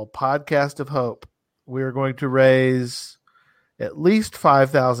annual Podcast of Hope. We are going to raise at least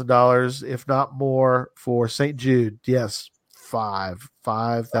 $5,000, if not more, for St. Jude. Yes,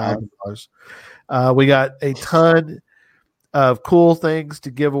 $5,000. We got a ton of cool things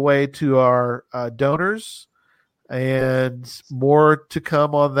to give away to our donors, and more to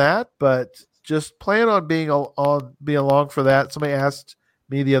come on that. But just plan on being along for that. Somebody asked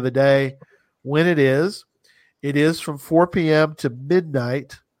me the other day when it is. It is from 4 p.m. to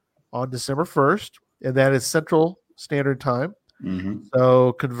midnight on December 1st, and that is Central Standard Time. Mm-hmm.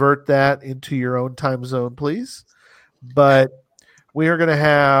 So convert that into your own time zone, please. But we are going to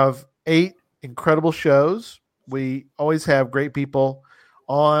have 8 incredible shows. We always have great people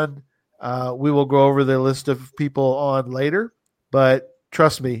on. We will go over the list of people on later, but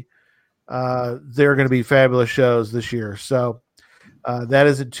trust me, they're going to be fabulous shows this year. So that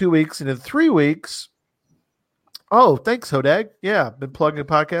is in 2 weeks. And in 3 weeks, thanks, Hodag. Yeah, been plugging the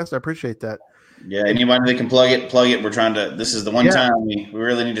podcast. I appreciate that. Yeah, anybody that can plug it. We're trying to. This is the one time we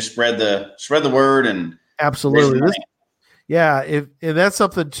really need to spread the word and absolutely. And that's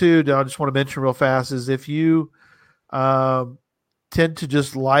something too. I just want to mention real fast is if you tend to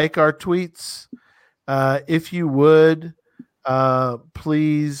just like our tweets, if you would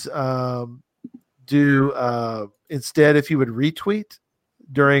please do instead, if you would retweet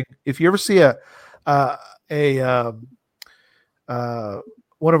if you ever see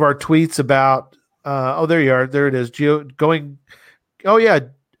one of our tweets about there you are, there it is,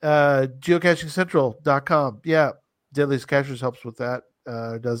 geocachingcentral.com. Yeah, Deadliest Cachers helps with that,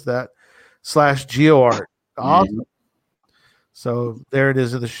 does that /GeoArt. Awesome. Mm-hmm. So there it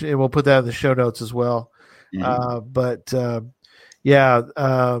is and we'll put that in the show notes as well. Mm-hmm.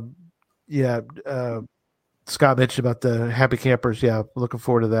 Scott mentioned about the Happy Campers. Yeah, looking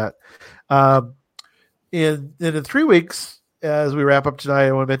forward to that. In 3 weeks, as we wrap up tonight,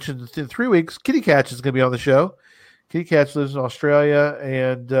 I want to mention in 3 weeks, Kitty Catch is going to be on the show. Kitty Catch lives in Australia,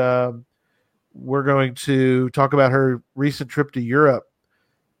 and we're going to talk about her recent trip to Europe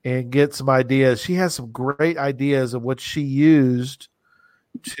and get some ideas. She has some great ideas of what she used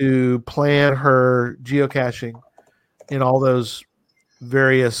to plan her geocaching in all those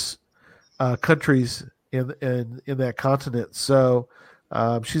various countries in that continent. So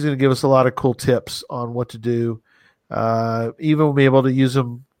she's going to give us a lot of cool tips on what to do. Even we'll be able to use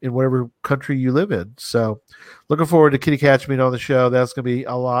them in whatever country you live in. So looking forward to Kitty Catch being on the show. That's going to be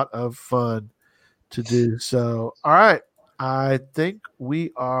a lot of fun to do. So, all right. I think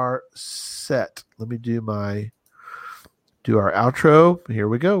we are set. Let me do our outro. Here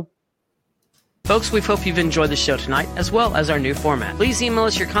we go. Folks, we hope you've enjoyed the show tonight, as well as our new format. Please email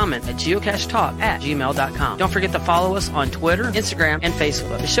us your comment at geocachetalk@gmail.com. Don't forget to follow us on Twitter, Instagram, and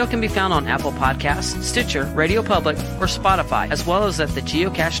Facebook. The show can be found on Apple Podcasts, Stitcher, Radio Public, or Spotify, as well as at the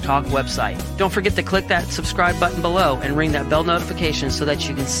Geocache Talk website. Don't forget to click that subscribe button below and ring that bell notification so that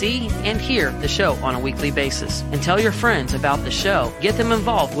you can see and hear the show on a weekly basis. And tell your friends about the show. Get them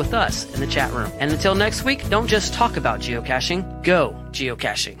involved with us in the chat room. And until next week, don't just talk about geocaching, go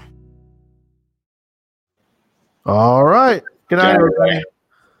geocaching. All right. Good night, everybody.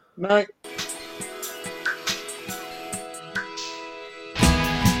 Night.